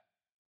do that.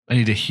 I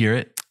need to hear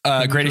it.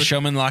 Greatest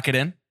Showman, lock it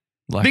in.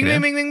 Lock Bing, it bing,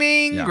 in. bing, bing,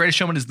 bing. Yeah. Greatest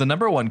Showman is the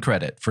number 1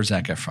 credit for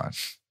Zach Efron.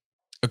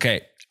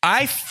 Okay.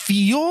 I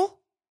feel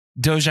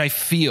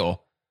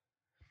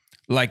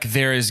like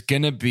there is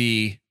going to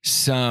be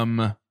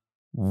some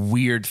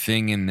weird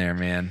thing in there,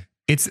 man.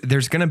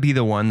 There's gonna be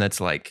the one that's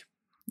like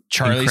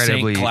Charlie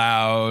Incredibly St.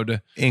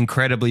 Cloud,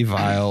 incredibly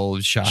vile,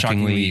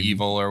 shockingly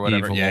evil or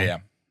whatever. evil. Yeah.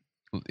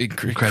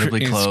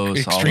 Incredibly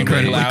close, all Extremely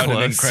the way. loud Close.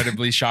 and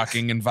incredibly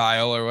shocking and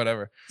vile or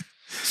whatever.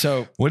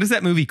 So What is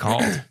that movie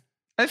called?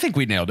 I think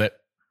we nailed it.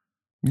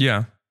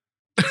 Yeah.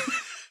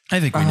 I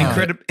think we nailed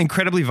it.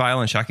 Incredibly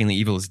vile and shockingly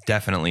evil is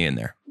definitely in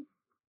there.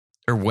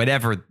 Or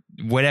whatever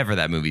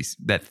that movie's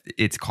that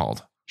it's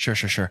called.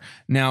 Sure.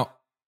 Now,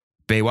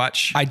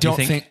 Baywatch. I you don't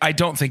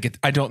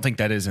think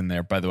that is in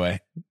there, by the way.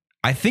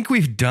 I think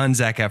we've done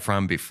Zac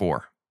Efron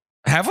before.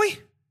 Have we?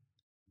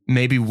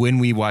 Maybe when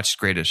we watched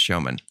Greatest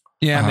Showman.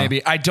 Yeah,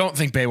 maybe. I don't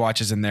think Baywatch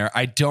is in there.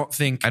 I don't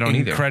think I don't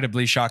either.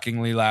 incredibly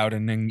shockingly loud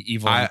and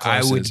evil and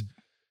close is.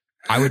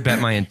 I would bet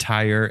my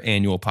entire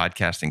annual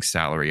podcasting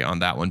salary on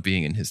that one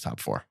being in his top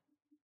 4.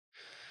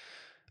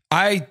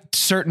 I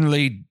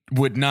certainly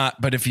would not,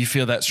 but if you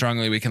feel that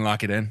strongly, we can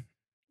lock it in.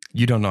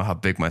 You don't know how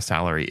big my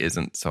salary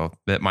isn't, so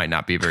that might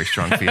not be a very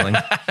strong feeling.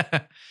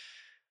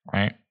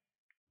 Right.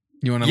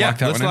 You want to Yeah, lock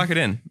that let's one in? lock it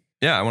in.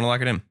 Yeah, I want to lock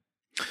it in.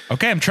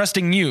 Okay, I'm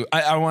trusting you.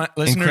 I want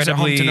listeners at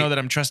home to Incredibly- know that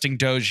I'm trusting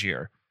Doge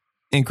here.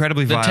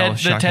 Incredibly The vile, Ted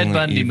shockingly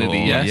Bundy evil. movie,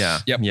 yes. Yeah,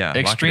 Yep. yeah. lock it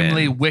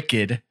Extremely in.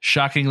 wicked,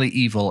 shockingly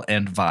evil,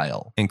 and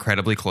vile.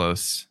 Incredibly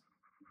close.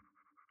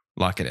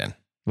 Lock it in.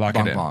 Lock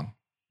Bong it in. bong.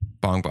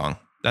 Bong bong.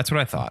 That's what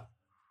I thought.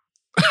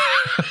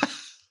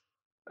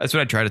 That's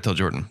what I tried to tell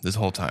Jordan this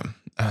whole time.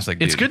 I was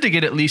like, It's dude, good to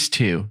get at least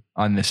 2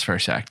 on this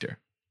first actor.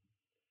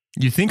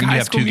 You think You High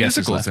have School 2 guesses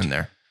Musical's left. in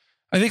there?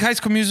 I think High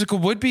School Musical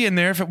would be in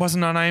there if it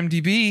wasn't on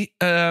IMDb.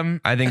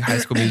 I think High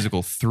School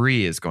Musical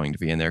 3 is going to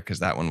be in there because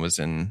that one was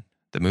in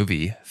the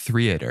movie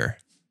Theater.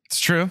 It's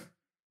true.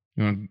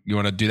 You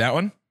want to do that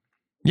one?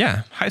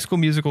 Yeah, High School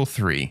Musical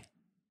 3.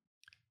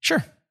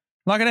 Sure.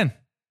 Lock it in.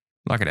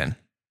 Lock it in.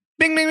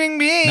 Bing, bing, bing,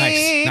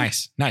 bing.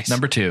 Nice.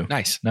 Number 2.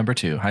 Nice. Number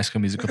 2, High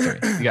School Musical 3.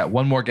 You got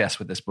one more guess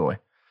with this boy.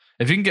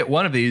 If you can get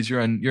one of these,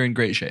 you're in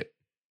great shape.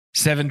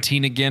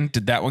 17 again.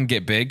 Did that one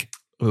get big?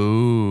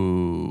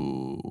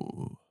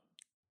 Ooh.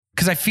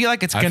 Because I feel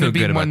like it's I going to feel be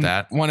good about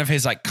one that. of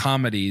his like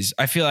comedies.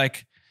 I feel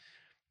like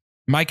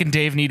Mike and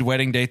Dave Need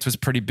Wedding Dates was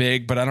pretty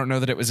big, but I don't know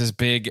that it was as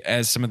big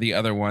as some of the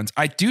other ones.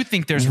 I do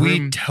think there's We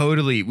room.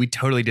 totally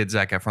did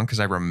Zac Efron because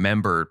I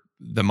remember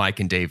the Mike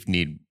and Dave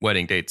Need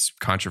Wedding Dates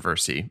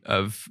controversy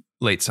of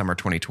late summer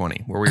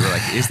 2020, where we were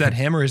like, is that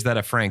him or is that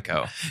a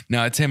Franco?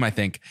 No, it's him, I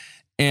think.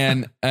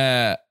 And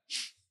I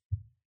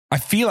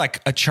feel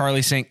like a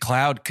Charlie St.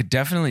 Cloud could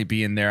definitely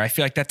be in there. I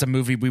feel like that's a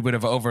movie we would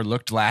have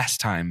overlooked last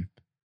time.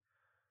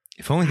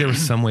 If only there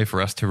was some way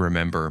for us to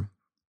remember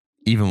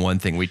even one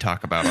thing we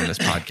talk about on this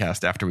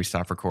podcast after we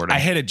stop recording. I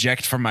hit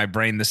eject from my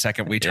brain the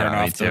second we turn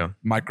Yeah, me off the too.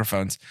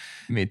 microphones.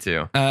 Me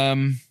too.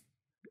 Um,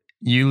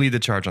 You lead the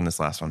charge on this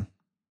last one.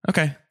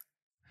 okay.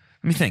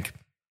 Let me think.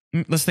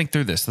 Let's think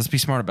through this. Let's be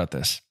smart about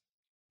this.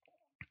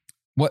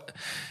 What?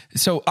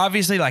 So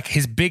obviously, like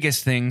his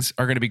biggest things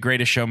are going to be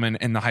Greatest Showman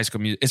and the High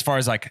School Music, as far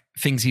as like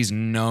things he's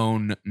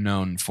known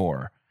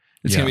for.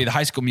 It's going to be the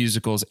High School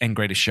Musicals and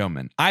Greatest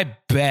Showman. I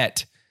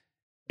bet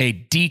a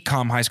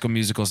DCOM High School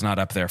Musical is not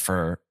up there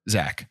for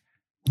Zach.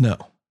 No.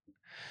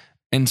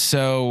 And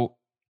so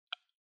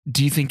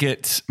do you think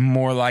it's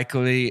more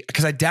likely?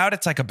 Because I doubt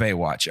it's like a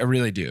Baywatch. I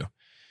really do.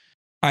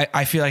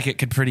 I feel like it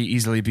could pretty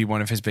easily be one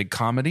of his big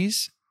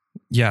comedies.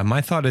 Yeah,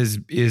 my thought is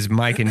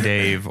Mike and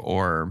Dave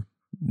or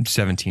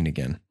 17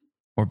 again.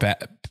 Or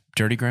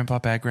Dirty Grandpa,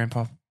 Bad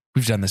Grandpa.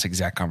 We've done this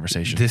exact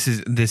conversation.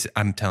 This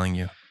I'm telling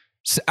you.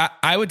 So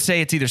I would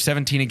say it's either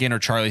 17 again or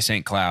Charlie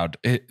St. Cloud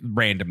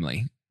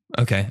randomly.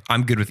 Okay,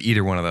 I'm good with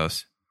either one of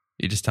those.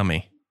 You just tell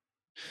me.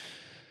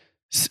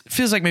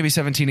 Feels like maybe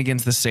 17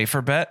 again's the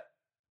safer bet.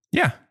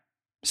 Yeah,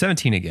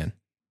 17 again.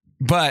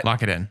 But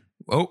Lock it in.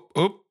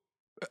 Oh,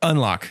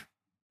 unlock.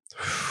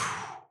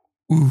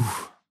 Ooh,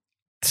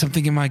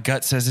 something in my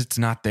gut says it's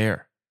not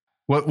there.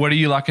 What are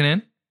you locking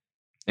in?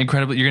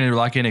 Incredibly, you're going to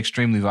lock in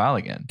Extremely Vile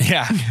again.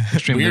 Yeah.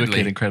 Extremely Weirdly.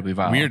 Wicked, Incredibly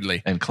Vile.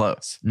 Weirdly. And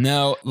Close.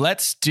 No,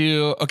 let's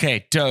do,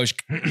 okay, Doge,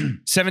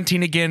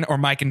 17 again or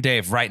Mike and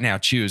Dave right now.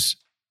 Choose.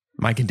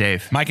 Mike and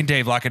Dave. Mike and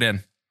Dave, lock it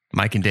in.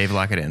 Mike and Dave,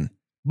 lock it in.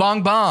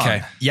 Bong Bong.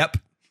 Okay. Yep.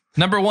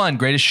 Number 1,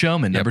 Greatest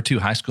Showman. Yep. Number 2,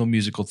 High School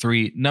Musical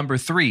 3. Number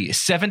 3,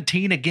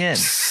 17 again.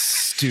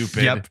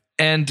 Stupid. Yep.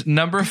 And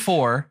number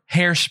 4,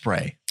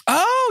 Hairspray.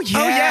 Oh,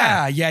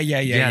 yeah.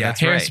 Yeah.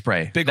 that's right.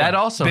 Hairspray. Big that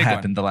one. also Big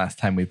happened the last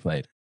time we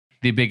played.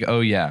 The big, oh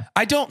yeah.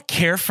 I don't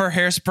care for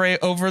Hairspray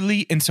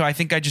overly, and so I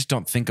think I just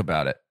don't think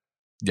about it.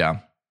 Yeah.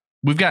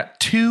 We've got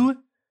 2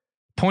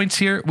 points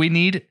here. We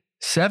need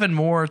 7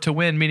 more to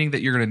win, meaning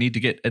that you're going to need to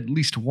get at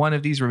least one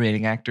of these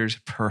remaining actors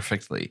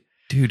perfectly.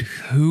 Dude,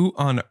 who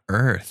on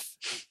earth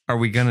are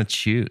we going to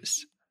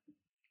choose?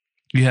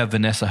 You have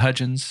Vanessa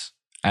Hudgens,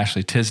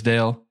 Ashley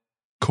Tisdale,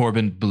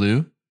 Corbin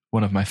Bleu,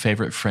 one of my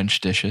favorite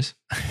French dishes.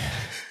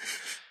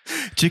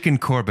 Chicken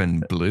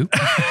Corbin Bleu.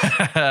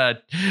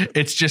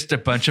 It's just a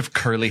bunch of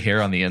curly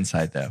hair on the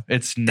inside, though.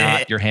 It's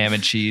not your ham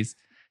and cheese.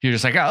 You're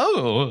just like,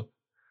 oh.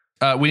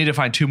 We need to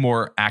find 2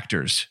 more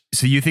actors.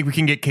 So you think we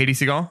can get Katie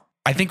Seagal?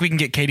 I think we can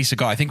get Katie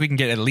Seagal. I think we can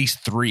get at least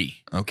 3.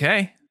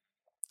 Okay.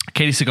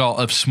 Katie Seagal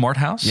of Smart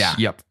House? Yeah.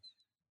 Yep.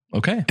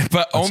 Okay.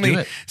 But Let's do only,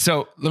 it.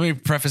 so let me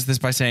preface this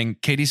by saying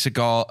Katie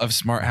Seagal of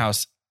Smart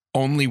House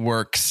only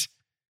works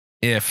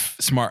if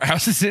Smart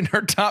House is in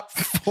her top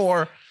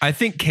 4. I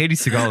think Katie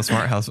Seagal of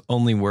Smart House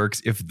only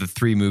works if the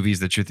 3 movies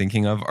that you're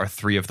thinking of are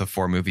 3 of the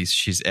 4 movies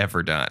she's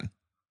ever done.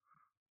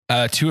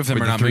 2 of them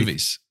Or are the not 3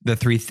 movies. The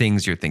 3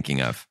 things you're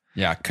thinking of.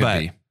 Yeah, could But-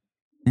 be.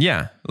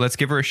 Yeah, let's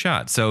give her a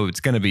shot. So it's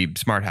going to be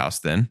Smart House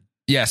then.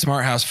 Yeah,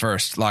 Smart House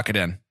first. Lock it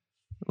in.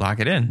 Lock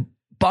it in.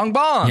 Bong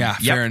Bong. Yeah,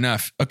 Yep. fair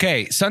enough.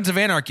 Okay, Sons of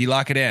Anarchy,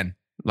 lock it in.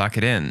 Lock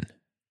it in.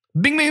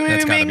 Bing, bing,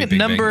 That's bing, gotta bing. be Bing,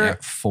 Number Bing,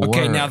 yeah. 4.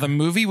 Okay, now the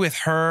movie with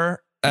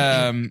her,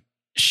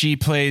 she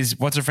plays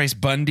what's her face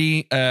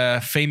Bundy,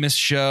 famous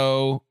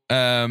show.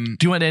 Do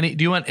you want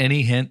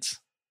any hints?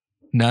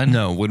 None?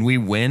 No, when we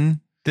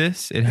win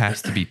this, it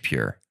has to be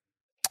pure.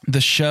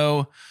 The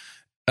show.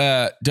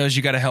 Does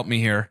you got to help me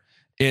here?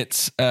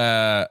 It's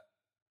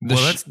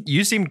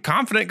You seem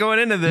confident going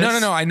into this.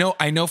 No.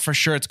 I know for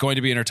sure it's going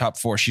to be in her top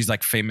 4. She's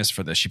like famous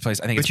for this. She plays.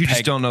 I think. But it's you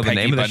just don't know the Peggy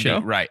name of the Bundy. show?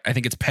 Right? I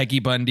think it's Peggy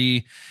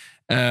Bundy.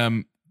 I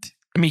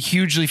mean,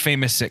 hugely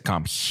famous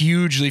sitcom.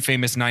 Hugely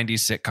famous '90s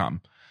sitcom.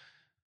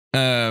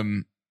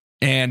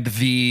 And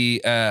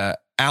the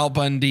Al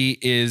Bundy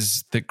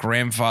is the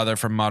grandfather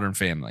from Modern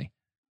Family.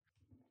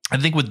 I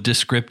think with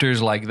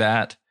descriptors like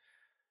that,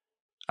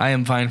 I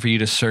am fine for you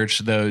to search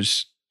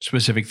those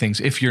specific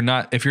things. If you're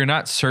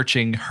not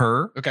searching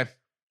her, Okay.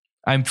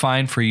 I'm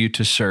fine for you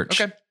to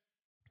search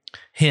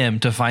him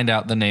to find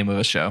out the name of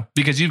a show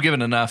because you've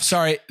given enough.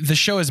 Sorry, the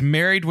show is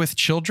Married with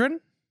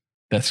Children,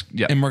 That's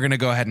and we're going to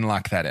go ahead and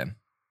lock that in.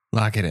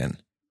 Lock it in.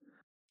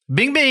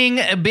 Bing, bing,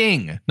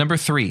 bing. Number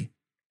 3.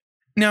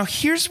 Now,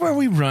 here's where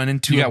we run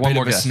into You a got one bit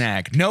more of a guess.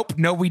 snag. Nope,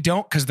 no, we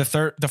don't, because the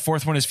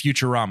 4th one is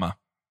Futurama,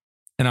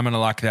 and I'm going to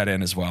lock that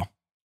in as well.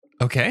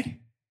 Okay.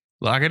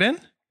 Lock it in.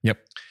 Yep.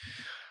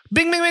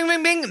 Bing, bing, bing,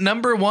 bing, bing.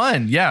 Number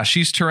 1. Yeah,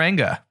 she's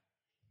Taranga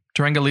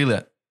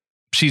Leela.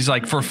 She's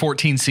like for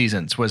 14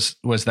 seasons was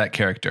that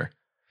character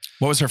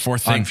What was her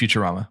 4th on thing?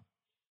 Futurama.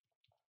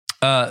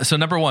 So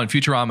number 1,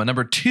 Futurama.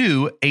 Number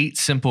 2, 8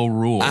 Simple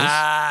Rules.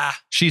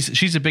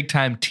 She's a big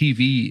time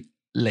TV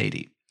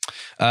lady.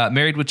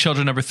 Married with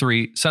Children. Number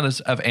 3, Sons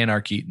of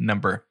Anarchy.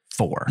 Number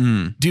 4.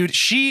 Dude,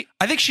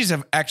 I think she's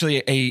actually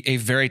a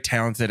very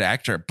talented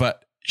actor,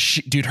 but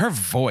her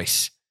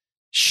voice,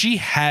 she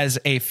has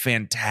a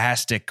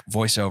fantastic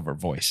voiceover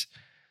voice.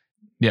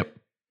 Yep,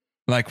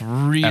 Like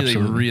really,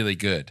 Absolutely. really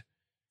good.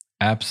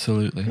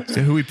 absolutely.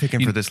 So who are we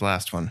picking for this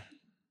last one?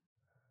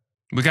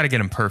 We got to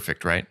get him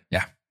perfect, right?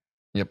 Yep.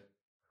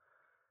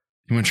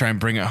 You want to try and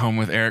bring it home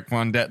with Eric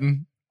Von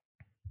Detten?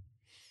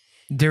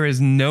 There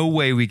is no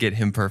way we get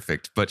him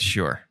perfect, but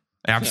sure.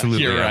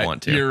 Absolutely, You're right. I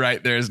want to. You're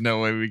right. There's no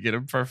way we get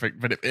him perfect.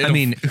 But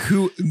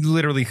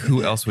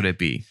who else would it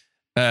be?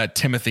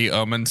 Timothy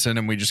Omenson,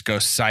 and we just go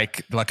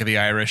Psych, Luck of the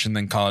Irish, and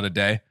then call it a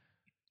day.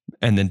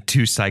 And then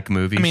 2 psych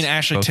movies. I mean,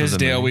 Ashley both of them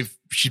Tisdale. movies.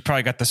 She's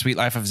probably got The Sweet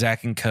Life of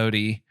Zach and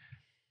Cody.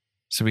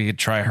 so we could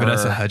try her.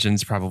 Vanessa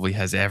Hudgens probably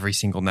has every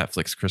single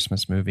Netflix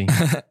Christmas movie.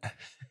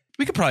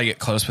 We could probably get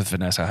close with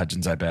Vanessa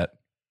Hudgens, I bet.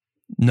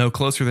 No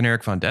closer than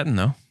Eric Von Detten,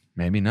 though.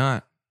 Maybe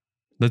not.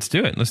 Let's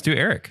do it. Let's do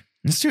Eric.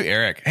 Let's do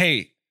Eric.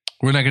 Hey.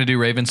 We're not going to do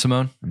Raven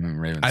Simone?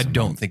 I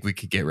don't think we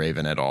could get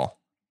Raven at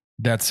all.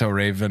 That's So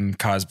Raven,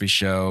 Cosby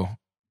Show.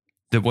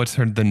 What's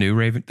the new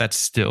Raven? That's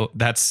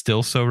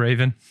still So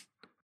Raven?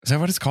 Is that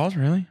what it's called,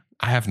 really?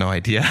 I have no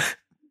idea.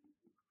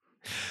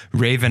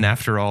 Raven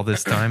after all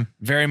this time.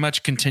 Very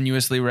much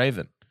continuously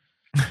Raven.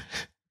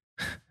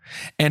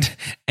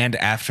 and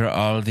after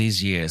all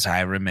these years,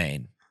 I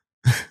remain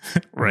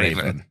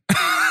Raven.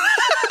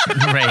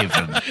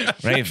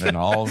 Raven,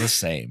 all the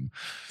same.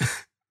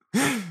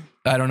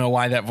 I don't know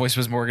why that voice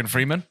was Morgan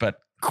Freeman, but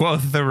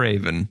Quoth the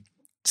Raven,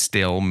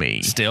 still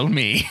me. Still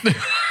me.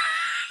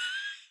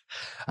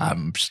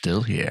 I'm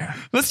still here.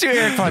 Let's do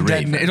Eric Von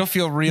Detten. It'll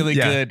feel really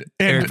good.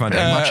 Eric Von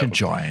Detten. Much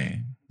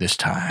enjoying this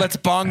time. Let's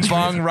bong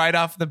right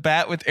off the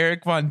bat with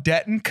Eric Von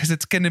Detten because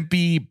it's going to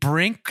be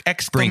Brink!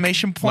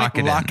 Exclamation point.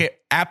 Lock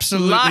it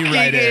absolutely Locking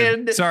right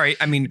in. Sorry,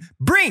 I mean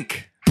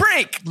Brink.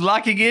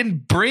 Locking in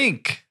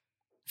Brink.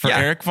 For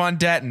Eric Von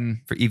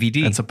Detten. For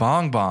EVD. It's a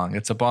bong.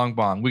 It's a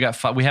bong. We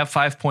have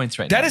 5 points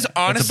right now. That is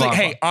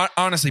honestly,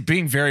 honestly,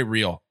 being very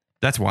real.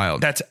 That's wild.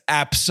 That's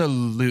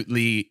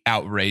absolutely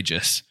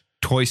outrageous.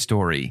 Toy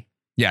Story.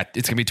 Yeah,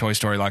 it's going to be Toy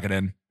Story. Lock it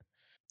in.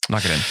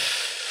 Lock it in.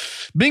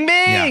 Bing,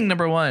 bing.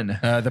 Number 1.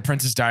 The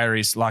Princess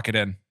Diaries. Lock it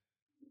in.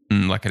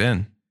 Lock it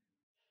in.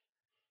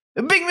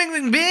 Bing, bing,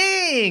 bing,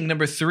 bing.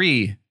 Number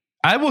 3.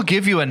 I will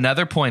give you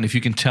another point if you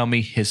can tell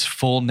me his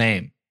full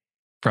name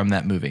from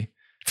that movie.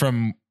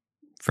 From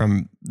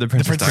the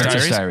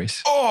Princess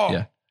Diaries. Oh,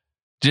 yeah.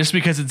 Just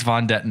because it's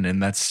Von Detten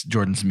and that's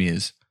Jordan's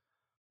muse.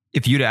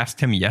 If you'd asked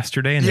him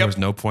yesterday and there was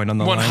no point on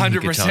the line,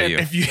 100%.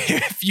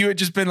 If you had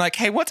just been like,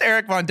 "Hey, what's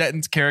Eric Von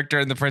Detten's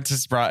character in the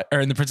Princess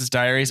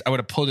Diaries?" I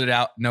would have pulled it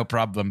out, no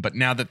problem. But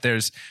now that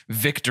there's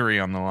victory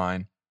on the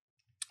line,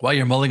 while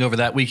you're mulling over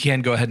that, we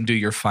can go ahead and do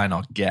your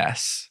final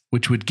guess,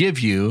 which would give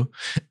you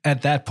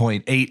at that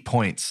point 8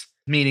 points.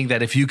 Meaning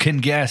that if you can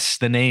guess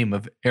the name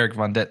of Eric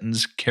Von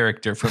Detten's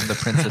character from the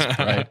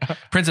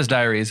Princess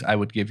Diaries, I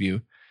would give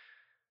you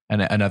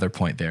another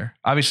point there.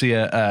 Obviously,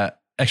 a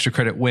extra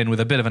credit win with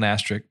a bit of an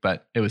asterisk,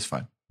 but it was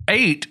fun.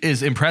 8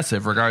 is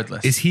impressive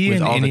regardless. Is he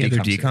in any other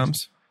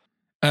DComs?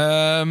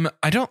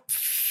 I don't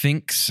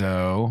think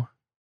so.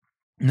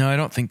 No, I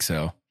don't think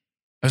so.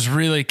 I was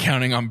really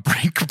counting on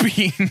Brink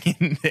being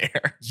in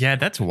there. Yeah,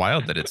 that's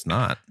wild that it's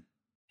not.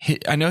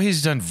 I know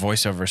he's done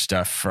voiceover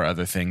stuff for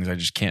other things. I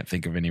just can't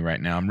think of any right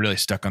now. I'm really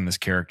stuck on this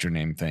character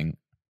name thing.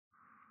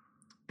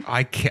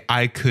 I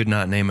could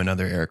not name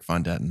another Eric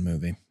Von Detten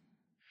movie.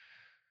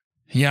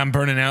 Yeah, I'm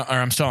burning out, or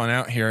I'm stalling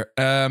out here.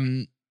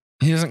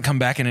 He doesn't come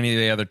back in any of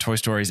the other Toy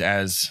Stories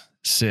as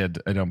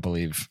Sid, I don't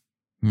believe.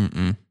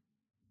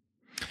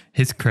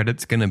 His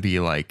credit's going to be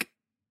like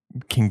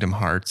Kingdom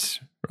Hearts,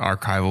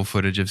 archival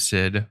footage of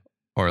Sid,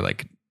 or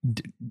like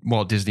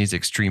Walt Disney's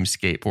Extreme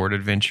Skateboard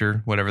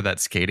Adventure, whatever that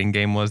skating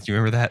game was. Do you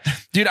remember that?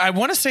 Dude, I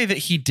want to say that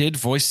he did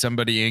voice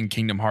somebody in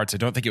Kingdom Hearts. I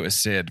don't think it was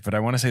Sid, but I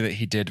want to say that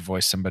he did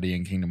voice somebody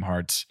in Kingdom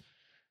Hearts.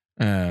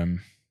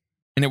 And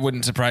it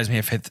wouldn't surprise me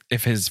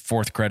if his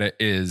fourth credit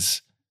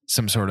is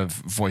some sort of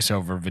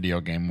voiceover video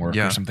game work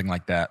or something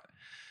like that.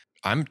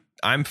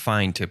 I'm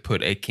fine to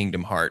put a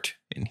Kingdom Heart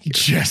in here.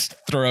 Just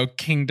throw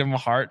Kingdom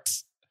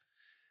Hearts.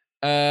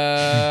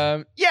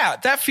 Yeah,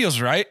 that feels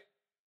right.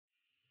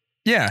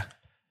 Yeah.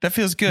 That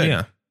feels good.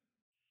 Yeah.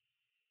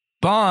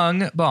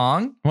 Bong.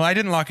 Well, I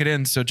didn't lock it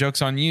in, so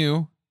joke's on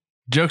you.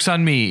 Joke's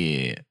on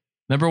me.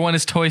 Number 1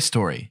 is Toy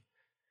Story.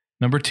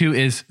 Number 2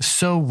 is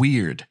So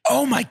Weird.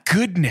 Oh my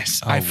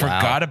goodness. I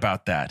forgot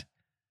about that.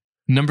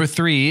 Number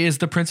 3 is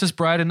The Princess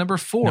Bride. And number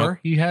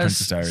 4, he has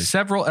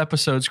several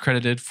episodes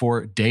credited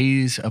for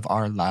Days of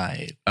Our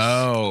Lives.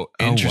 Oh,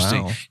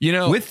 interesting. Wow. You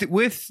know, with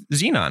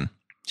Xenon.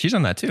 She's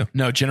on that too.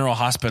 No, General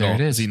Hospital. There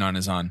it is. Xenon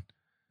is on.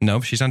 No,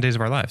 she's on Days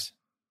of Our Lives.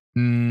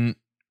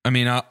 I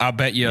mean, I'll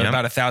bet you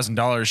about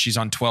 $1,000 she's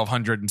on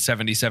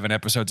 1,277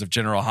 episodes of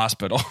General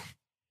Hospital.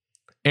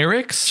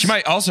 Eric's she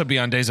might also be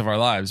on Days of Our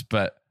Lives,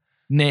 but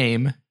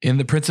name in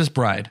The Princess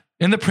Bride,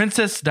 in The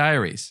Princess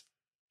Diaries,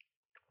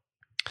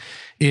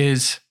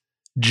 is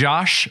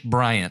Josh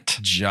Bryant.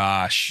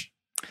 Josh.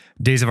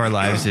 Days of Our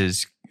Lives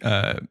is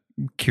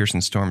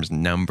Kirsten Storm's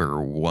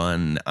number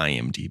 1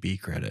 IMDb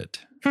credit.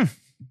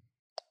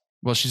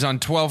 Well, she's on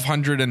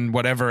 1,200 and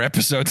whatever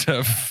episodes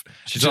of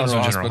She's also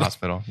in General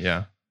Hospital.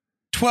 Yeah.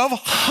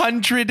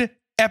 1,200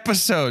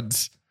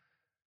 episodes.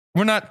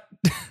 We're not.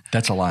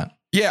 That's a lot.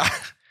 Yeah.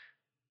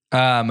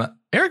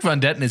 Eric Von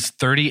Detten is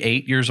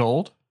 38 years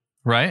old,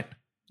 right?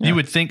 Yeah. You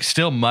would think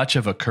still much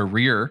of a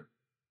career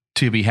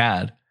to be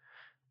had,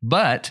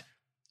 but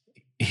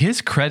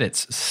his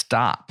credits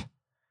stop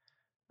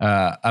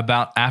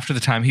about after the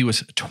time he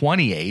was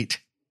 28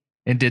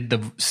 and did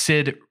the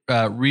Sid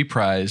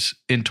reprise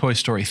in Toy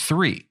Story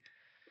 3.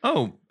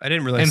 Oh, I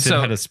didn't realize Sid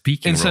had a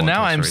speaking role. And so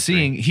now I'm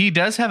seeing he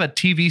does have a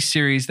TV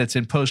series that's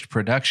in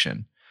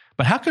post-production,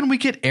 But how can we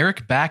get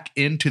Eric back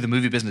into the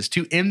movie business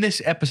too in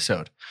this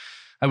episode?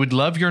 I would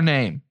love your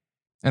name.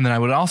 And then I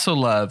would also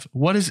love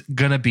what is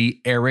going to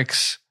be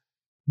Eric's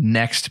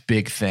next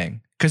big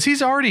thing. Because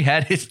he's already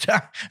had his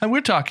time. And we're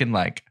talking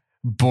like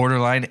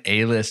borderline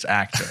A-list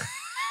actor.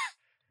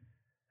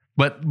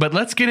 But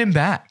let's get him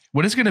back.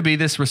 What is going to be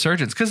this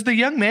resurgence? Because the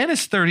young man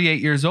is 38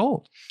 years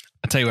old.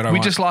 I'll tell you what we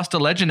just lost a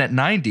legend at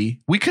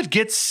 90. We could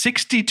get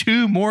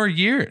 62 more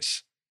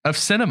years of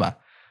cinema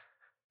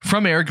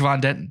from Eric Von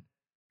Denton.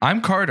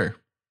 I'm Carter.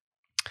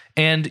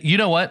 And you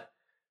know what?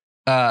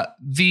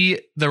 The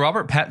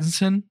Robert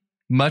Pattinson,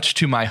 much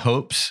to my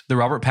hopes, the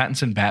Robert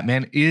Pattinson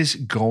Batman is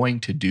going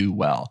to do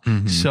well.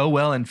 Mhm. So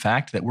well, in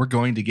fact, that we're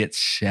going to get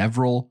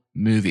several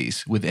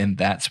movies within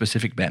that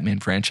specific Batman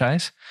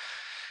franchise.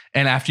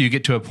 And after you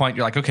get to a point,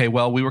 you're like, okay,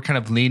 well, we were kind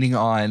of leaning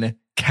on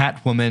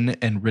Catwoman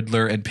and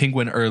Riddler and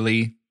Penguin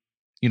early.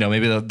 You know,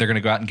 maybe they're going to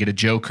go out and get a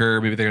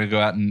Joker. Maybe they're going to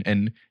go out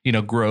and you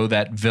know, grow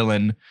that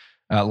villain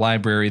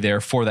library there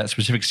for that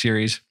specific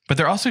series. But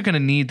they're also going to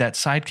need that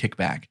sidekick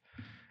back.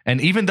 And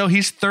even though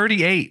he's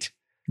 38,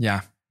 Yeah.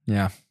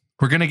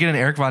 we're going to get an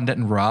Eric Von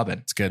Denton Robin.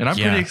 It's good. And I'm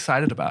Yeah. pretty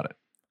excited about it.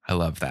 I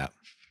love that.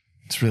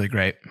 It's really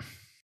great.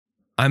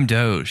 I'm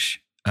Doge.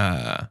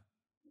 And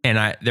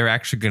they're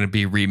actually going to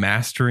be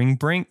remastering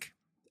Brink,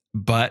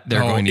 but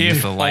they're going to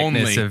use the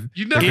likeness only. of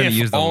You know, they're going to if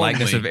use the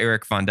likeness only. of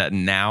Eric Von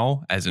Detten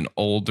now as an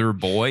older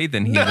boy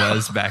than he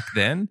was back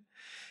then.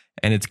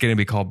 And it's going to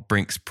be called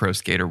Brink's Pro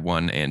Skater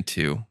 1 and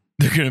 2.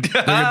 They're gonna be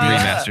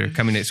Remaster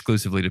coming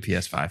exclusively to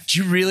PS5. Did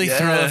you really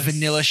throw a Yes.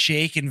 vanilla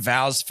shake in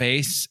Val's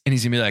face? And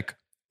he's gonna be like,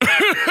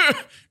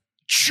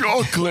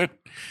 chocolate.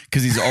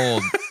 Because he's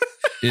old,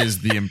 is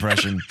the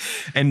impression.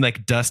 And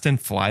like dust and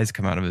flies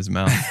come out of his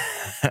mouth.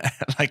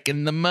 Like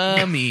in The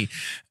Mummy.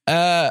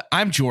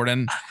 I'm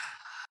Jordan.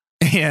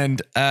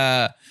 And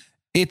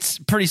it's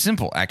pretty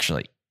simple,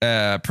 actually.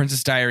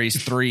 Princess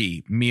Diaries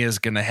 3, Mia's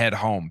gonna head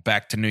home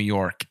back to New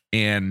York.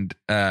 And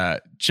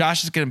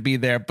Josh is going to be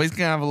there, but he's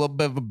going to have a little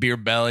bit of a beer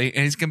belly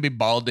and he's going to be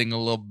balding a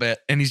little bit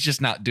and he's just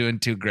not doing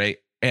too great.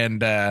 And,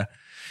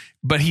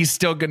 but he's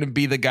still going to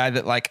be the guy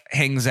that like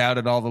hangs out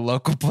at all the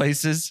local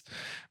places.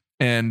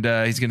 And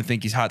he's going to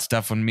think he's hot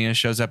stuff when Mia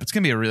shows up. It's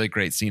going to be a really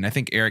great scene. I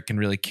think Eric can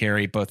really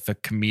carry both the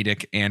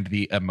comedic and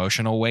the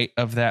emotional weight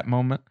of that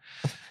moment.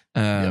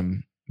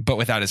 But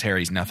without his hair,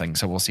 he's nothing.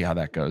 So we'll see how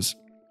that goes.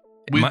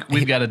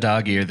 We've got a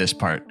dog ear this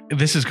part.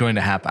 This is going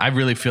to happen. I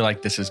really feel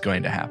like this is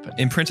going to happen.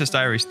 In Princess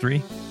Diaries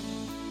 3,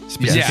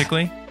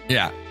 specifically.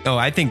 Yeah. Oh,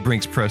 I think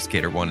Brink's Pro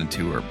Skater 1 and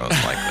 2 are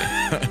most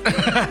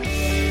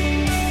likely.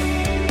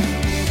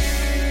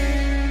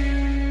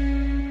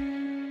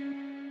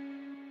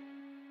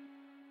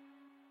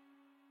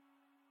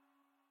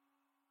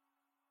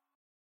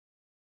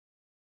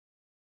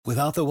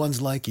 Without the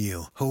ones like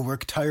you, who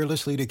work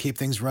tirelessly to keep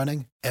things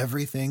running,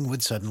 everything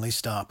would suddenly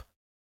stop.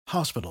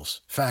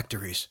 Hospitals,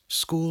 factories,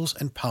 schools,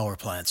 and power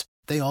plants,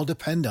 they all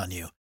depend on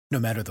you. No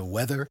matter the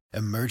weather,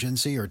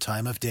 emergency, or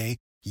time of day,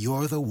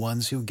 you're the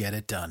ones who get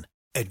it done.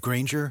 At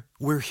Grainger,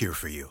 we're here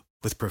for you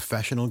with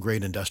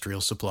professional-grade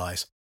industrial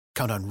supplies.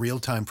 Count on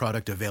real-time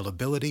product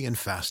availability and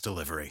fast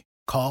delivery.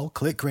 Call,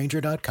 click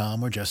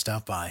Grainger.com, or just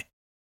stop by.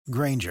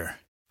 Grainger,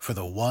 for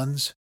the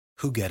ones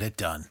who get it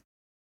done.